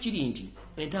ng'ekituufu kiri nti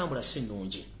entambula si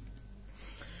nnungi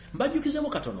mbajjukizemu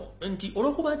katono nti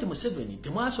olw'okuba nti Museveni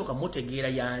temwasooka mutegeera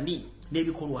yaani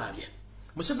n'ebikolwa bye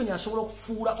Museveni asobola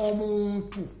okufuula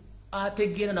omuntu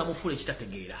ategeera n'amufuula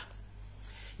ekitategeera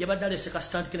yabadde alese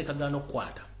kasitante kene kagaana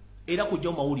okukwata era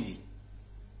kujja mu mawulire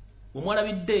bwe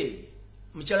mwalabidde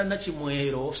mukyala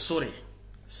Nakimwero Sore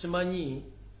simanyi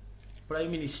Prime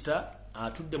Minister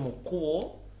atudde mu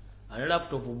kkubo ana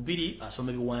laptop 2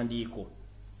 asoma ebiwandiiko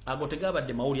ago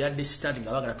tegabadde mawulire adde sitante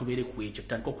nga bagala tubeere ku ekyo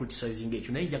tutandika okucriticizing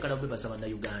ekyo naye njagala bebaza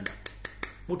bannayuganda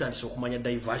mutandise okumanya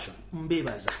diversion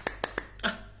mbebaza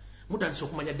mutandise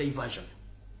okumanya diversion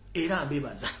era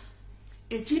mbebaza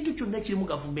ekintu kyonna kiri mu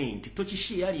gavumenti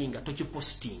tokisharinga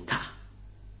tokipostinga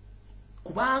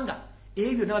kubanga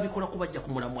ebyo n'ababikola kubajja ku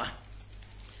mulamwa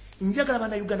njagala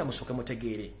bannayuganda musooke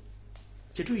mutegeere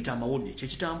kyetuyita amawulire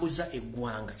kyekitambuza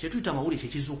eggwanga kyetuyita amawulire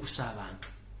kyekizuukusa abantu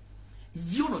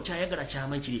yono kyayagala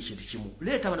kyamanyi kiri ekintu kimu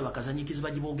leeta bano bakazanyikizi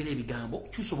bagiboogera ebigambo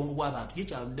kyusa obwongo bw'abantu ye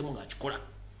kyabaddemu ng'akikola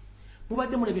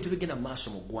mubaddemu n'ebintu bigenda mu maaso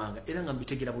mu ggwanga era nga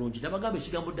mbitegeera bulungi nabagamba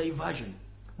ekigambo diversion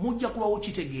mujja kubawo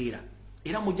kitegeera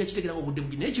era mujja kitegeera ng'obudde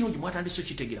bugi naye kirungi mwatandise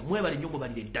okitegeera mwebale nnyo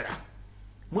mubalire ddala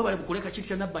mwebale mukuleka kintu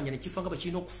kya nabbanja ne kifa nga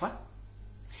bakirina okufa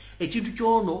ekintu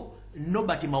kyono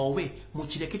Nobert Mawobe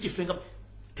mukireke kife nga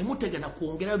temutegana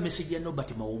kwongerayo message ya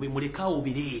Nobert Mawobe muleka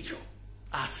awubire ekyo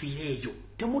afiire ekyo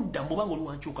temudda mubanga oli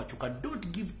wankyukakyuka don't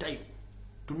give time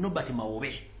to Nobert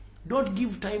Mawobe don't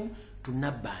give time to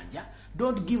Nabbanja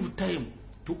don't give time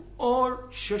to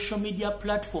all social media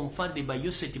platform funded by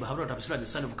Yoseti Babalota Busiro the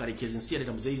son of Kalekezi nsi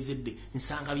yaleeta muzeyizedde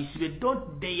nsanga bisibe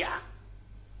don't dare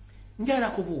njala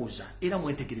kubuuza era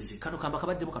mwetegereze kano kamba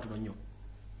kabaddemu katono nnyo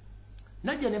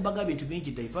najja ne mbaga bintu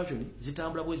bingi diversion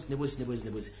zitambula bwezi ne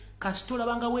bwezi kasitola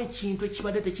bangawo ekintu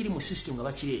ekibadde tekiri mu system nga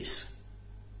bakireesa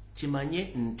kimanye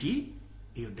nti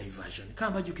eyo diversion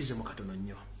kamba jukize mu katono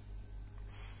nnyo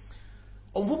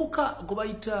omuvubuka gwe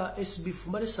bayita SB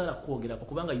Fumbale Sala kwogerako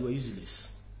kubanga you are useless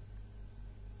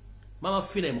mama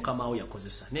Fina mukama awo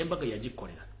yakozesa n'embaga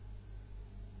yagikolera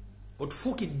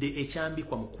otufuukidde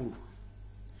ekyambikwa mukulu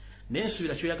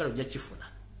n'ensuubira kyoyagala ojja kifuna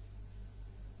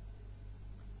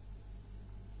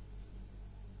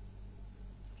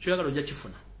kyoyagala ojja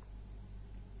kifuna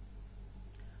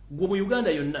gwe mu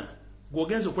Uganda yonna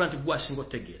gwogenza okukola nti gwasinga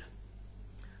otegeera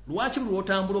lwaki buli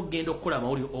lwotambula okugenda okukola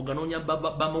amawulire oganoonya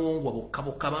bamawongwa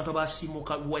bokka abantu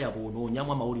abasiimuka waya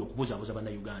boonoonyamu amawulire okubuzaabuza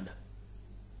bannayuganda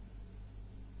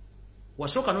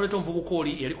wasooka n'oleeta omuvubuka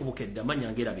oli yali kubukedde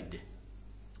amanya ngeerabidde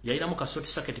yayinamu kasoti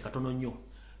saketi katono nnyo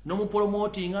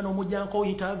n'omupolomootinga n'omujjanko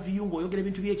interview ng'oyogera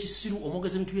ebintu by'ekisiru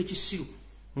omwogeza ebintu by'ekisiru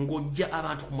ng'ojja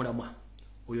abantu ku mulamwa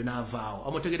oyo n'avaawo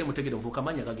amutegere omuvubuka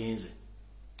amanya gagenze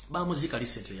baamuziika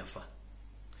lisente yafa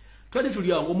twali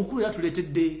tuli awo ng'omukulu era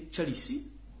tuleetedde Charles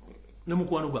ne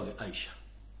mukwano gwange Aisha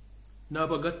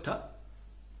n'abagatta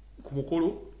ku mukolo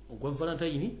ogwa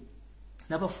Valentine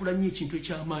n'abafuula nnyo ekintu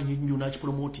eky'amaanyi ennyo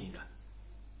n'akipolomootinga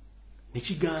ne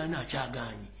kigaana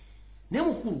kyagaanye naye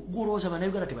mukulu gw'olowooza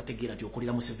bannayuganda tebategeera nti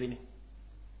okolera Museveni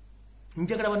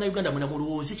njagala bannayuganda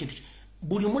munamulowooza ekintu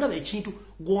buli mulaba ekintu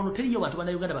gwono teriyo bantu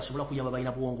bannayuganda basobola kuyamba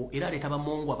balina bwongo era aleeta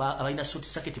bamongo abalina soti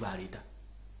saketi baleeta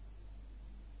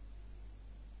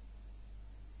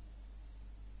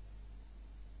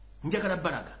njagala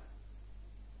balaga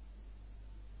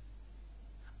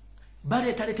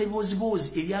baleetaleta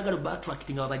ebibozibozi ebyagala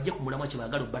battracting abajje ku mulamwa kye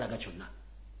baagala obbalaga kyonna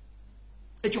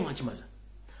ekyo nga nkimaza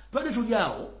tubadde tuli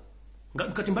awo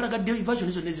kati mbalagadde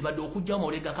version zonna ezibadde okujjawo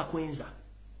mawulire gakakwenza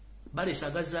baleese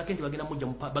agazzaako nti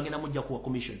bagenda mujja kuwa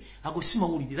commission ago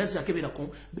simawulire era zzaako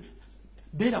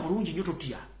beera bulungi nnyo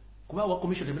totya kuba wa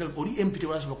commission oli MP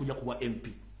tewalasobola kujja kuwa MP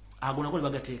ago nako ne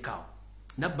bagateekaawo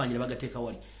nabbanja ne bagateeka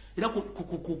wali era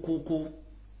kuki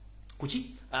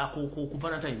ku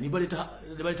Valentine ne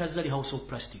baleta zali house of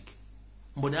plastic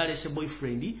mbona alese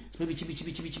boyfriend maybe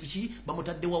kibi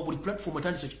bamutaddewo buli platform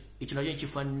atandise ekyo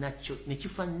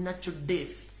nekifa nacho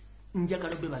death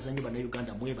njagala bebazanye bana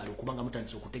Uganda mwebale okubanga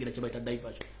mutandise okutegera kye bayita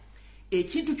diversion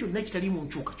ekintu kyonna kitali mu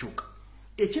nkyukakyuka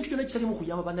ekintu kyonna kitali mu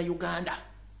kuyamba bana Uganda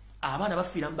abaana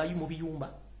bafiira mu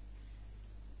biyumba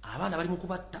abaana bali mu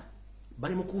kubatta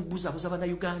bali mu kubuzabuza bana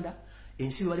Uganda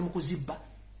ensibi bali mu kuzibba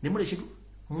ne mule ekintu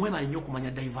mwebale nnyo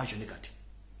okumanya diversion kati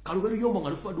kalubero yombo nga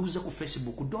lufuaduze ku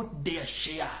Facebook don't dare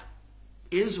share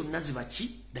ezo naziba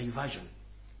ki diversion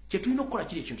kye tulina okukola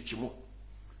kiri ekintu kimu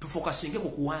tufokasinge ku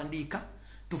kuwandiika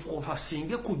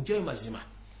tufokasinge kujjayo mazima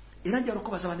era njala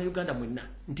okubaza bana Uganda mwenna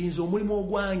nti nze omulimu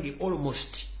ogwange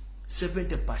almost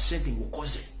 70%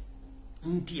 ngukoze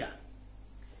ntya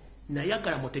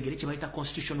nayagala mutegere kye bayita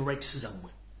constitutional rights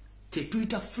zammwe kye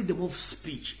tuyita freedom of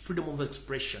speech freedom of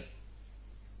expression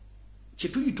kye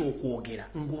tuyita okwogera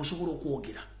ng'osobola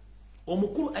okwogera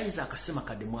omukulu Isaac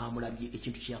Semakadde mwamulabye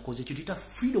ekintu kyakoze kye tuyita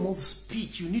freedom of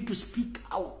speech you need to speak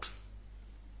out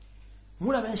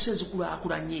mulaba ensi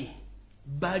ezikulaakulanye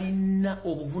balina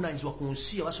obuvunaanyizibwa ku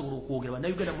nsi abasobola okwogera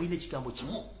bannayuganda mulina ekigambo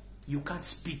kimu you can't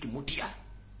speak mutya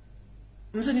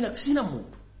nze sina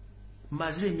muntu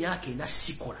maze emyaka ena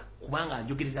sikola kubanga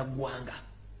njogerera ggwanga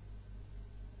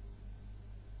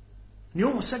niyo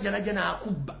omusajja najja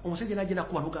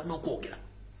nakuba n'okwogera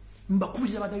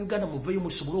mbakubiriza bannayuganda muveeyo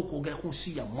musobole okwogera ku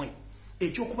nsi yammwe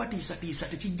ekyokubatiisatiisa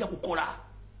tekijja kukola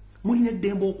mulina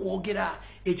eddembe okwogera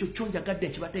ekyo kyo njagadde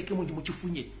nkibateekemu nti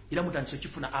mukifunye era mutandise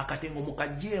okifuna akatengo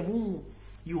mukajjeemu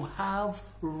you have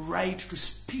right to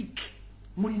speak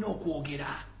mulina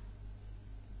okwogera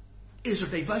ezo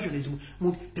diversion ezimu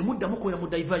temuddamu kubeera mu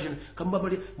diversion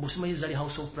kamubabale musimanyi zali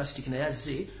house of plastic naye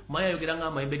azze maya ayogera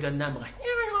ng'amayembe ga nnamba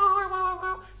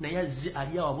naye azze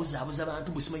ali awo abuzaabuza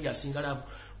abantu musimanyi asingalaabo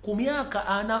ku myaka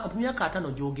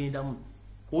 5 gy'ogendamu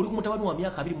oli ku mutabani wa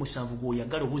myaka 27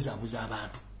 gw'oyagala obuzaabuza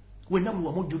abantu wenna buli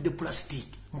wamujjudde plastic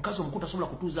mukazi omukulu tasobola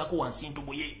kutuuzaako wansi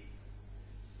ntubuye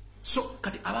so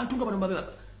kati abantu nga bano babe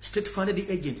state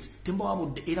funded agents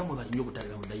tembawabudde era mwebali nnyo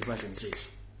obutalira mu diversions ezo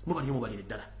mwebali nnyo mubalire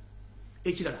ddala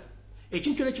ekirala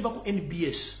ekintu kyonna kiva ku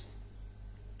NBS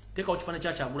teekawo kifaananyi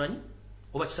kya Kyagulanyi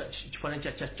oba kifaananyi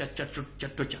kya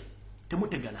Tocha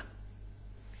temutegana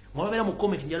mwababeera mu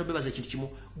comment njalo bebaza ekintu kimu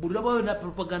buli lwabayo na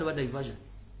propaganda ba diversion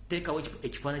teekawo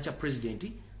ekifaananyi kya president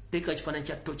teekawo ekifaananyi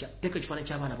kya Tocha teekawo ekifaananyi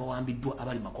ky'abaana bawambiddwa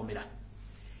abali makomera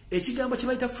ekigambo kye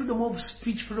bayita freedom of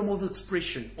speech freedom of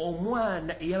expression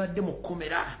omwana eyabadde mu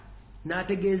kkomera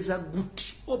n'ategeeza guti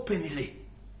openly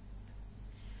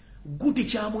guti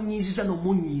kyamunyiiziza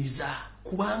n'omunyiiza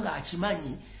kubanga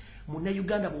akimanyi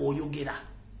munnayuganda bw'oyogera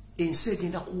ensi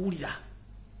egenda kuwulira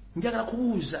njagala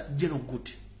kubuuza Jeno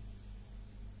Guti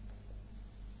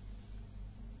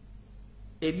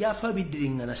ebyafa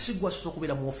biddiringana sigwasosa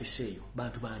okubeera mu ofisi eyo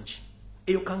bantu bangi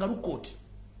eyo kangalu kooti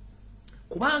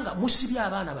kubanga musibye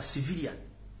abaana ba civilian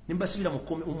ne mbasibira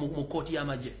mu kooti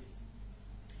y'amagye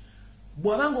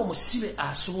bw'abanga omusibe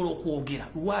asobola okwogera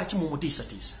lwaki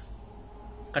mumutiisatiisa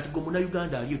kati gwe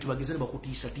munnayuganda aliyo tibageza ne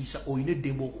bakutiisatiisa olina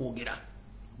eddembe okwogera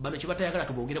bano kye batayagala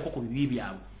tubogereko ku bibi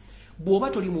byabwe bw'oba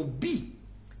toli mubbi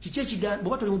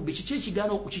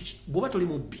bw'oba toli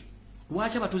mubbi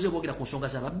lwaki abatuuze boogera ku nsonga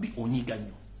z'ababbi onyiiga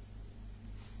nnyo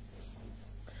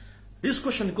this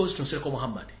question goes to Nsereko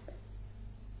Muhammad.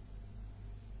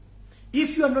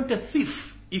 If you are not a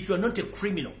thief, if you are not a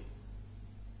criminal,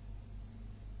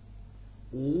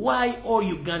 why all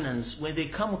Ugandans, when they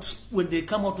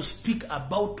come out to speak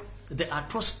about the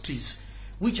atrocities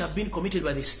which have been committed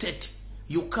by the state,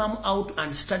 you come out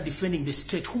and start defending the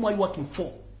state? Whom are you working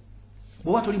for?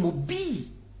 Bw'oba toli mu B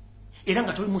era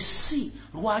nga toli mu C,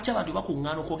 lwaki abantu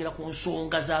bakuŋŋaana okwogera ku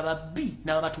nsonga z'ababbi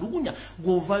n'ababatulugunya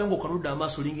gw'ovaayo ng'okanudde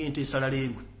amaaso olinga ente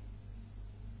esalaleerwe?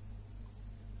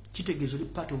 Kitegeeza oli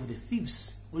part of the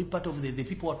thieves, oli part of the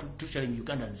people who are torturing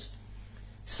Ugandans.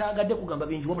 Saagadde kugamba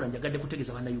bingi wabula njagadde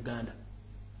kutegeeza bannayuganda.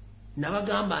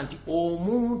 Nabagamba nti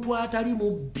omuntu atali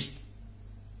mubbi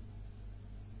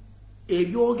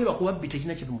ebyogerwa ku babbi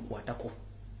tekina kye bimukwatako.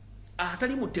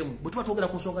 Atali mutemu bwe tuba twogera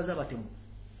ku nsonga z'abatemu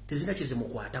tezina kye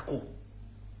zimukwatako.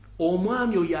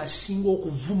 Omwami oyo asinga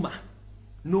okuvuma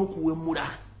n'okuwemula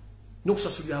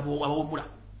n'okusasulira abawemula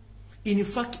In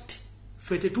fact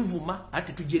fete tuvuma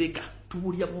ate tujereka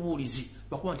tubulya bubulizi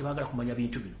bakuba nti bagala kumanya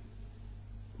bintu bino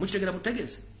mukitegera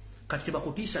butegeze kati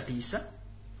tebakutiisa tiisa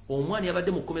omwani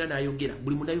yabadde mukomera n'ayogera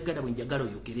buli munayuganda bwe njagala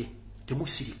oyogere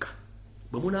temusirika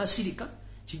bwe munaasirika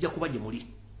kijja kuba gye muli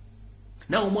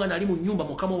nawe omwana ali mu nnyumba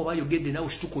mukama oba bayogedde nawe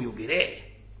situka oyogere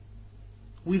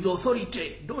with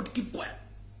authority, don't keep quiet.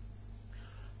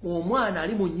 Omwana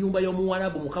ali mu nnyumba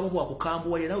y'omuwarabu mukama bwa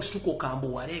kukambuwale nawe situka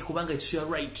okambuwale kubanga it's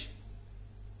your right.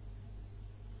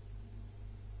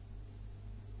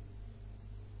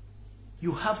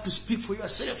 You have to speak for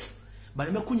yourself.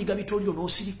 Baleme kunyiga bitoliro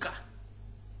n'osirika.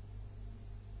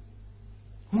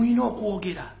 Muyina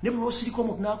okwogera ne bwe osirika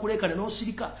omuntu n'akulekana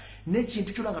n'osirika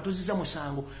n'ekintu kyolanga toziza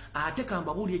musango ate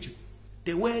kambabuuli ekyo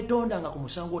teweetondanga ku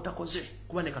musango otakoze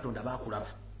kuba ne Katonda baakulaba.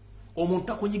 Omuntu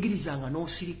takunyigirizanga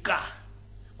n'osirika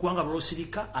kubanga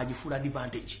bw'osirika agifuula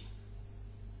advantage.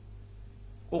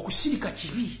 Okusirika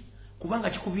kibi kubanga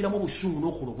kikuviiramu obusungu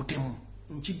n'okola obutemu.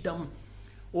 Nkiddamu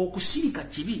okusirika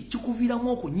kibi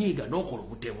kikuviiramu okunyiiga n'okola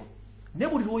obutemu. Ne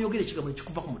buli lw'oyogera ekigambo ne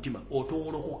kikuva ku mutima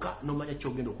otowolokoka n'omanya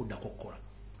ky'ogenda okuddako okukola.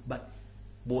 But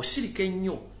bw'osirika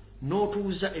ennyo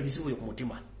n'otuuza ebizibu byo ku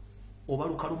mutima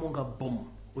obaluka lumu nga bomu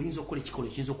oyinza okukola ekikolo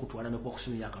ekiyinza okutwala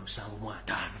n'okubakusoma emyaka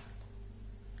 75.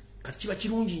 Kati kiba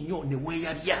kirungi nnyo ne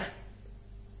weeyabya.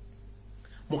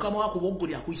 Mukama wako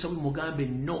bw'oggoli akuyisa buli mugambe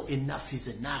no, enough is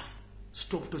enough.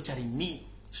 Stop torturing me.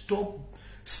 Stop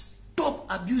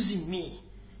abusing me.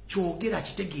 Kyogera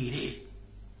kitegeere.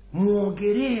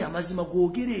 Mwogere amazima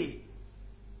gwogere.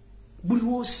 Buli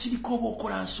lw'osirika oba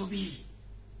okola nsobi.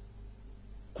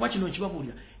 Kuba kino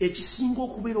nkibabuulira ekisinga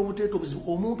okubeera obuteeta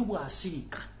obuzibu omuntu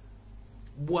bw'asirika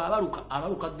bw'abaluka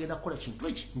agenda kukola kintu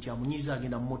eki nti amunyiiza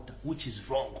agenda mutta, which is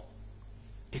wrong.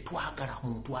 Tetwagala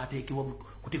muntu ateekebwa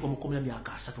kuteekwa mu 10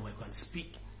 myaka 3 we can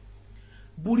speak.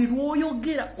 Buli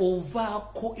lw'oyogera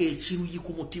ovaako ekiruyi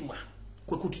ku mutima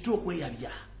kwe kutita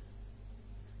okweyabya.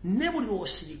 Ne buli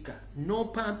lw'osirika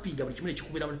n'opampinga buli kimu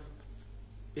ekikubeera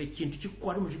ekintu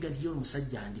kikukwata mu kiga nti yo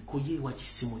omusajja ndiko ye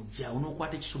wakisimujja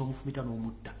onookwata ekisolo omufumita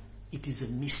n'omutta. It is a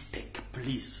mistake,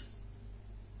 please.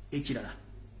 Ekirala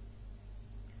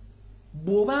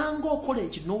bw'obanga okola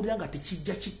ekintu n'owulira nga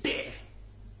tekijja kiteere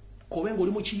kobe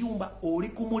ng'oli mu kiyumba oli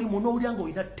ku mulimu n'owulira nga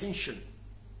olina tension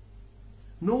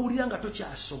n'owulira nga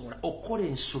tokyasobola okukola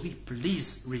ensobi,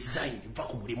 please resign, va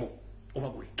ku mulimu oba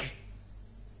guleke.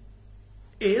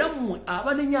 Era mmwe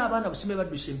abanenya abaana busime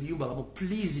badduse ebiyumba bamu,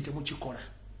 please temukikola.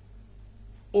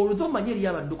 Although manye eriyo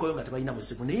abaddukayo nga tebalina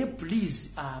buzibu naye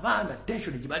please abaana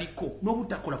tension gye baliko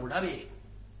n'obutakola bulabe.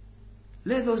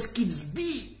 Let those kids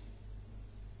be.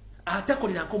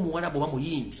 Atakolerako muwarabu oba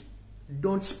muyindi.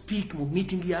 Don't speak mu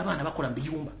meeting y'abaana bakola mu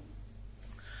biyumba.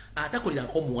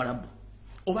 Atakolerako muwarabu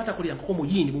oba atakolerako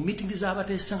muyindi mu meeting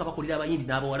z'abateesa nga bakolera abayindi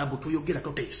n'abawarabu toyogera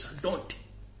toteesa. Don't.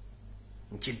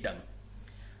 Nkiddamu.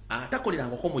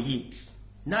 Atakolerako muyindi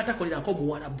n'atakolerako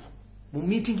muwarabu mu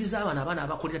meeting z'abaana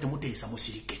abakolera temuteesa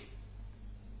musirike.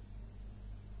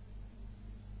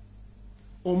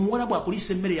 Omuwarabu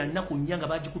akulisa emmere ya nnaku nnya nga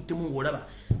bagikuttemu ng'olaba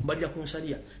mbalira ku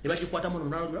nsaliya ne bagikwatamu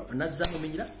n'azzaamu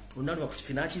omenyera olunalu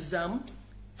bakukife n'akizaamu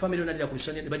famire onalira ku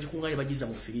lusaniya ne bagikuŋŋaanya bagiza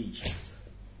mu firiigi.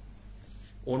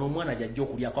 Ono omwana gy'ajja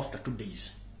okulyako after 2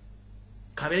 days.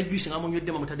 Kabeere juice nga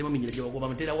munywedde mutaddemu omenyera gye bagoba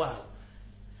mutera waawo.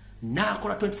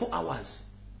 N'akola 24 hours.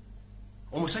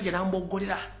 Omusajja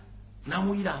n'amuboggolera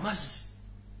n'amuyira amazzi.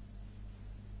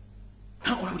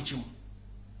 N'akola buli kimu.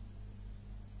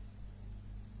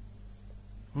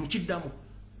 Mukiddamu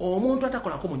omuntu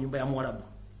atakolako mu nnyumba ya Muwarabu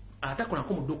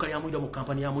atakolako mu dduuka lya muyida mu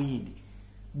kampani ya muyindi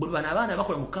buli bano abaana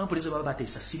bakola mu kampuni zo baba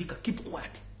bateesa sirika. Keep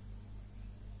quiet.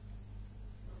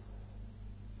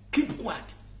 Keep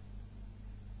quiet.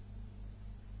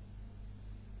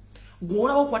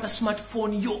 Gw'olaba okwata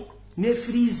smartphone yo ne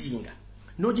freezinga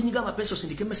n'oginyiga amapeesa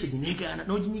osindika message negaana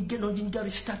n'oginyiga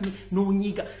restart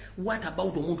n'onyiga. What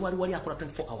about omuntu wali akola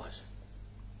 24 hours?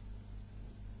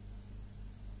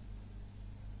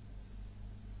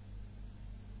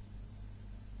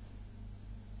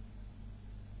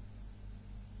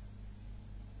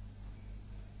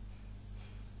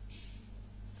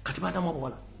 Kati baadamu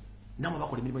abawala namwe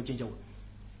bakola emirimu egy'enjawulo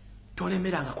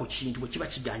tolemeranga ku kintu bwe kiba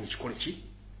kiganye kikole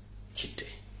kitte.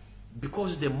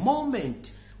 Because the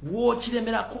moment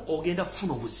w'okiremerako ogenda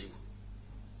kufuna obuzibu.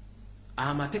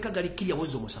 Amateeka galikkirya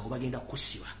bwozza omusango bagenda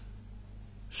kusiba.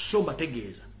 So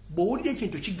mbategeeza bw'owulira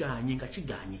ekintu kiganye nga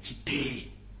kiganye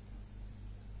kitte.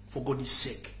 For God's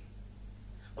sake.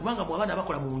 Kubanga bw'abaana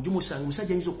bakola mu nju musango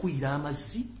omusajja ayinza okuyira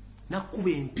amazzi n'akkuba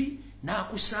empi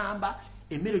n'akusamba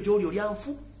emmere gy'oli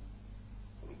olyanfu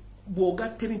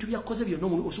bw'ogatta ebintu byakoze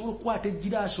byonna osobola okukwata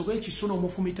ejjiraaso oba ekisono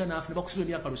omufumita n'afa ne bakusiba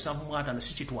emyaka 7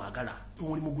 si kitwagala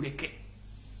omulimu guleke.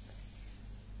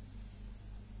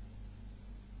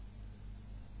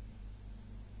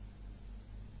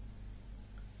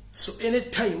 So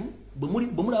anytime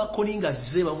bwe mulaba Koni nga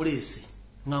azze bamuleese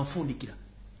nga nfundikira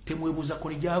temwebuuza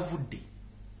Koni gy'avudde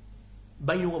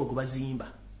balina obwo gwe bazimba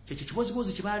kyekyo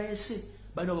kibozibozi kye baleese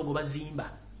balina obwo gwe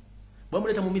bazimba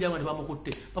bamuleeta mu miryango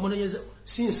tebamukutte bamunoonyeza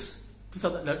since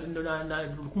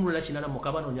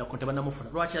 1980 banoonya ko tebannamufuna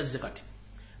lwaki azze kati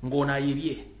ng'ono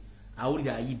ayibye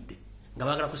awulira ayidde nga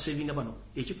baagala kusevinga bano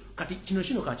ekyo kati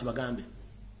kino kati bagambe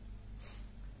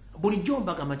bulijjo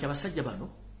mbagamba nti abasajja bano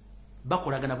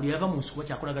bakolagana buli yava mu nsi kuba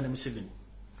kyakolagana ne Museveni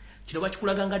kino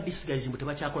bakikulaga nga disguise mbu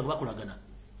tebakyakolaga bakolagana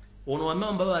ono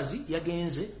Wamambabazi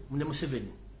yagenze ne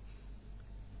Museveni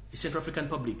Central African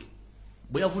Republic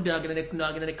bwe yavudde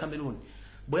n'agenda ne Cameroon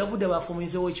bwe yavudde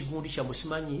baafuminzeewo ekigundi kyabwe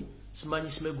simanyi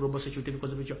global security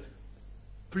because of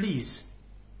please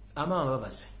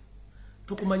Wamambabazi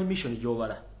tukumanyi mission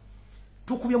gy'obala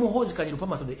tukubye muhoozi kanyiro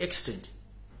pama to the extent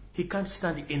he can't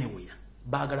stand anywhere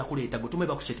baagala kuleeta gutume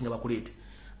bakusetinga bakuleete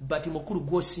but mukulu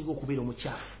gwosinga okubeera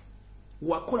omukyafu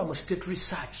wakola mu state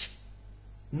research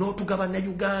n'otugaba na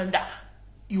Uganda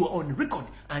you are on record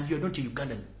and you are not a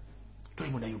Ugandan toli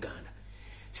muna Uganda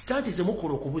stanti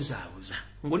zemukola okubuzaabuza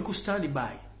ng'oli ku stand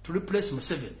by to replace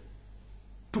Museveni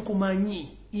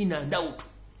tukumanyi in and out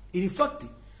in fact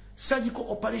surgical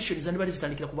operations anibali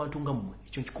zitandikira ku bantu nga mmwe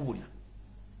ekyo nkikubulira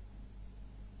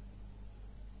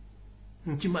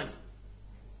nkimanyi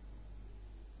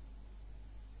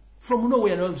from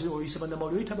nowhere oyisaba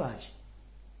namawulire oyita baaki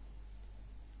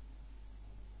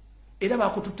era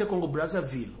baakututteko ngo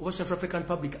Brazzaville oba South African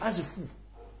Republic as a fool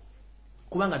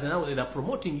kubanga they are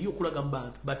promoting you okulaga mu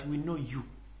bantu but we know you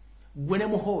gwe ne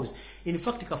muhoozi in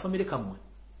fact kafamire kammwe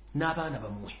n'abaana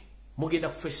bammwe mugenda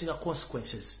kufacinga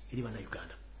consequences eri bana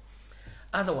Uganda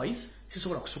otherwise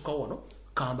sisobola kusukka wano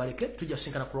kambaleke tujja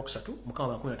kusinkana ku Lwokusatu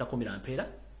Mukama 13 mpeera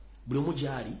buli omu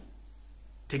gyali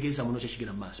tegeeza muno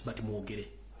kyekigenda mu maaso but mwogere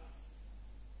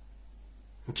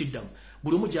nkiddamu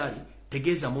buli omu gyali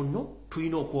tegeeza muno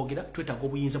tulina okwogera twetaaga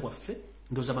obuyinza bwaffe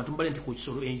ndowooza abantu mbale nti ku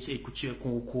kisolo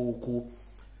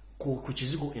ku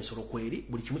kizigo ensolo kweri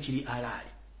buli kimu kiri alaali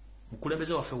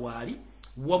mukulembeze waffe waali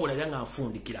wabula era nga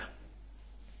nfundikira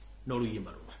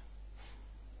n'oluyimba luno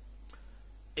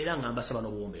era nga mbasaba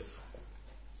n'obuwombeefu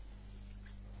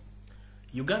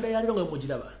Uganda yaliro nga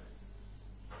mugiraba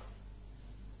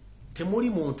temuli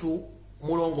muntu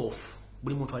mulongoofu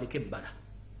buli muntu aliko ebbala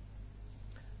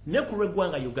ne ku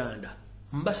lw'eggwanga Uganda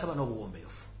mbasaba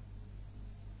n'obuwombeefu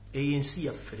eyo ensi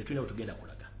yaffe tetulina bwe tugenda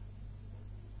kulaga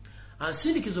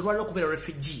ansindikiza olwaliro okubeera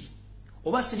refugee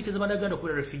oba asindikiza bannayuganda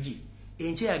okubeera refugee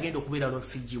enkya yagenda okubeera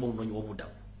refugee b'omunoonyi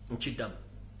w'obuddamu nkiddamu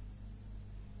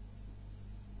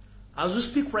as we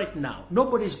speak right now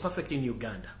nobody is perfect in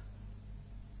Uganda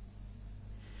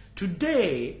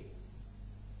today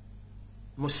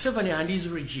Museveni and his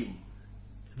regime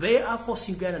they are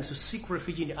forcing Ugandans to seek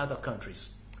refuge in other countries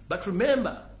but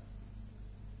remember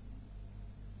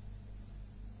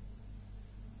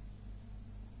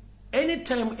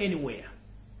anytime, anywhere,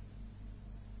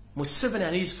 Museveni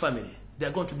and his family, they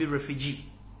are going to be refugee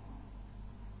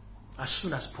as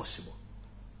soon as possible.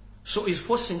 So he's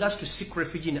forcing us to seek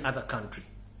refuge in other country.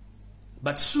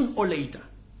 But soon or later,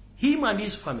 him and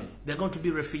his family, they're going to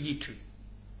be refugee too.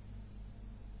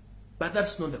 But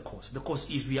that's not the cause. The cause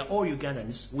is we are all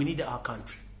Ugandans. We need our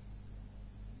country.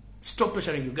 Stop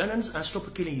torturing Ugandans and stop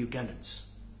killing Ugandans.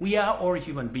 We are all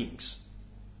human beings.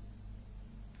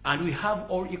 And we have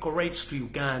all equal rights to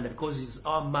Uganda because it's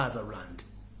our motherland.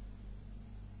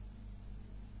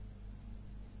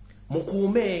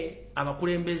 Mukuume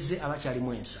abakulembeze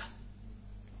abakyalimu ensa.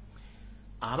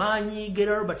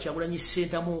 Abanyiigira Robert Kyagulanyi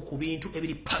Ssentamu ku bintu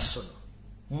ebiri personal.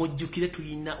 Mujjukire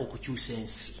tulina okukyusa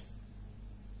ensi.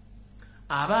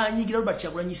 Abanyiigira Robert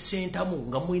Kyagulanyi Ssentamu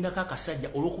nga mulinako akasajja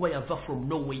olw'okuba yava from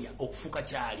nowhere okufuuka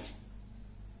kyali.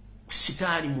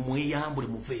 Sitaani mu mweyambule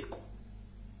muveeko.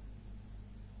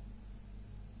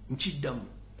 Nkiddamu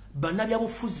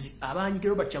bannabyabufuzi abanyiigira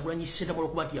Robert Kyagulanyi Ssentamu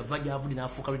olw'okuba nti yava gy'avudde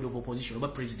n'afuuka leader of opposition oba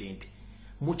president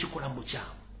mukikola mu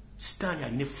kyamu sitaani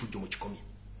alina effujjo mu kikomye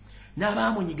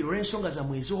n'abaamunyigira olw'ensonga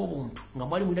zammwe ez'obuntu nga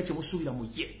mwali mulina kye musuubira mu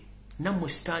ye nammwe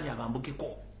sitaani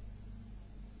abambukeko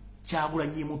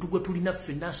Kyagulanyi muntu gwe tulina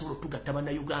ffenna asobola okutugatta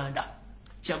bannayuganda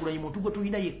Kyagulanyi muntu gwe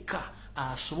tulina yekka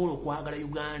asobola okwagala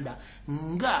Uganda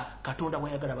nga Katonda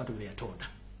bw'ayagala abantu be yatonda.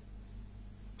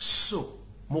 So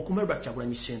mukuume Robert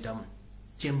Kyagulanyi Ssentamu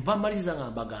kyenva mmaliriza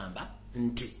nga mbagamba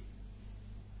nti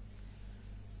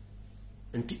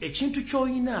ekintu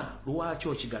ky'olina lwaki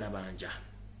okigalabanja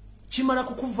kimala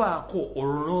kukuvaako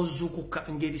olw'ozuukuka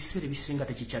ng'ebiseera ebisinga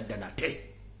tekikyadda nate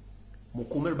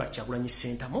mukuume Robert Kyagulanyi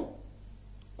Ssentamu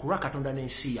ku lwa Katonda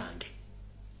n'ensi yange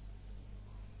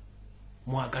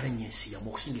mwagala nnyo ensi yammwe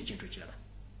okusinga ekintu ekirala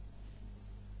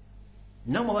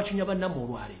nammwe abacunya bannammwe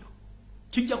olwaleero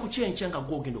kijja kukyenkya nga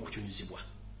gw'ogenda okucunyizibwa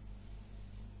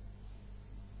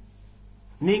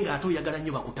naye ng'ate oyagala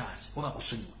nnyo bakutaase oba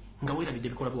bakusonyiwe nga weerabidde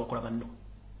ebikolwa bye wakola banno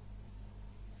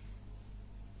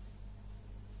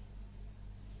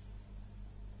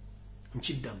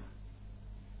nkiddamu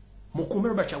mukuume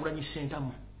Robert Kyagulanyi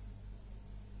Ssentamu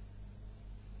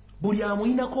buli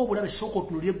amuyinako obulabe sooka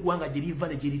otunulira eggwanga gye liva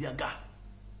ne gye liraga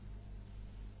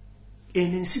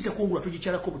eno ensi tekungulwa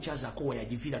tugikyalako bukyazaako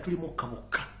wayagiviira tuli mukka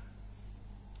bukka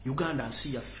Uganda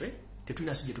nsi yaffe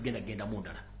tetulina nsi gye tugenda gendamu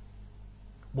ndala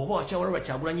bw'oba wakyawala Robert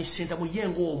Kyagulanyi Ssentamu ye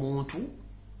ng'omuntu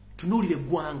tunuulira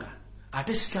eggwanga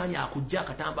ate sitaani akujja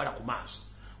akatambala ku maaso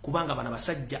kubanga bano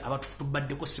abasajja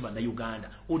abatubaddeko si bannayuganda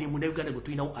oli munnayuganda gwe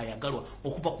tulinawo ayagalwa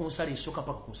okuva ku nsala esooka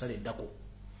paka ku nsala eddako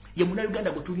ye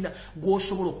munnayuganda gwe tulina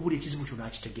gw'osobola okubula ekizibu kyo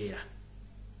n'akitegeera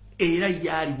era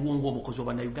yaaliwo ng'omukozi wa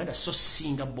bannayuganda so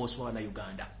singa boosi wa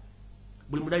bannayuganda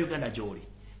buli munnayuganda gy'oli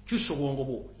kyusa obwongo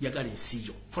bwo yagala ensi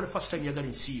yo for the first time yagala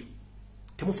ensi yo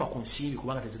temufa ku nsimbi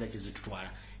kubanga tezira gye zitutwala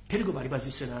teri gwe bali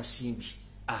bazisse na nsimbi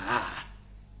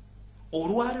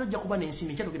olwaleero ojja kuba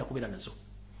n'ensimbi nkya togenda kubeera nazo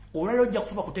olwaleero ojja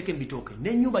kufuba kuteeka embitooke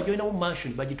n'ennyumba gy'olinamu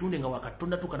mansion bagitunde nga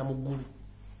wakatonda tukana mu ggulu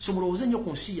so mulowooze nnyo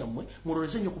ku nsi yammwe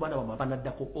mulowooze nnyo ku baana bammwe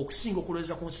abanaddako okusinga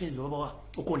okuloweza ku nsinzi babawa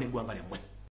okwona eggwanga lyammwe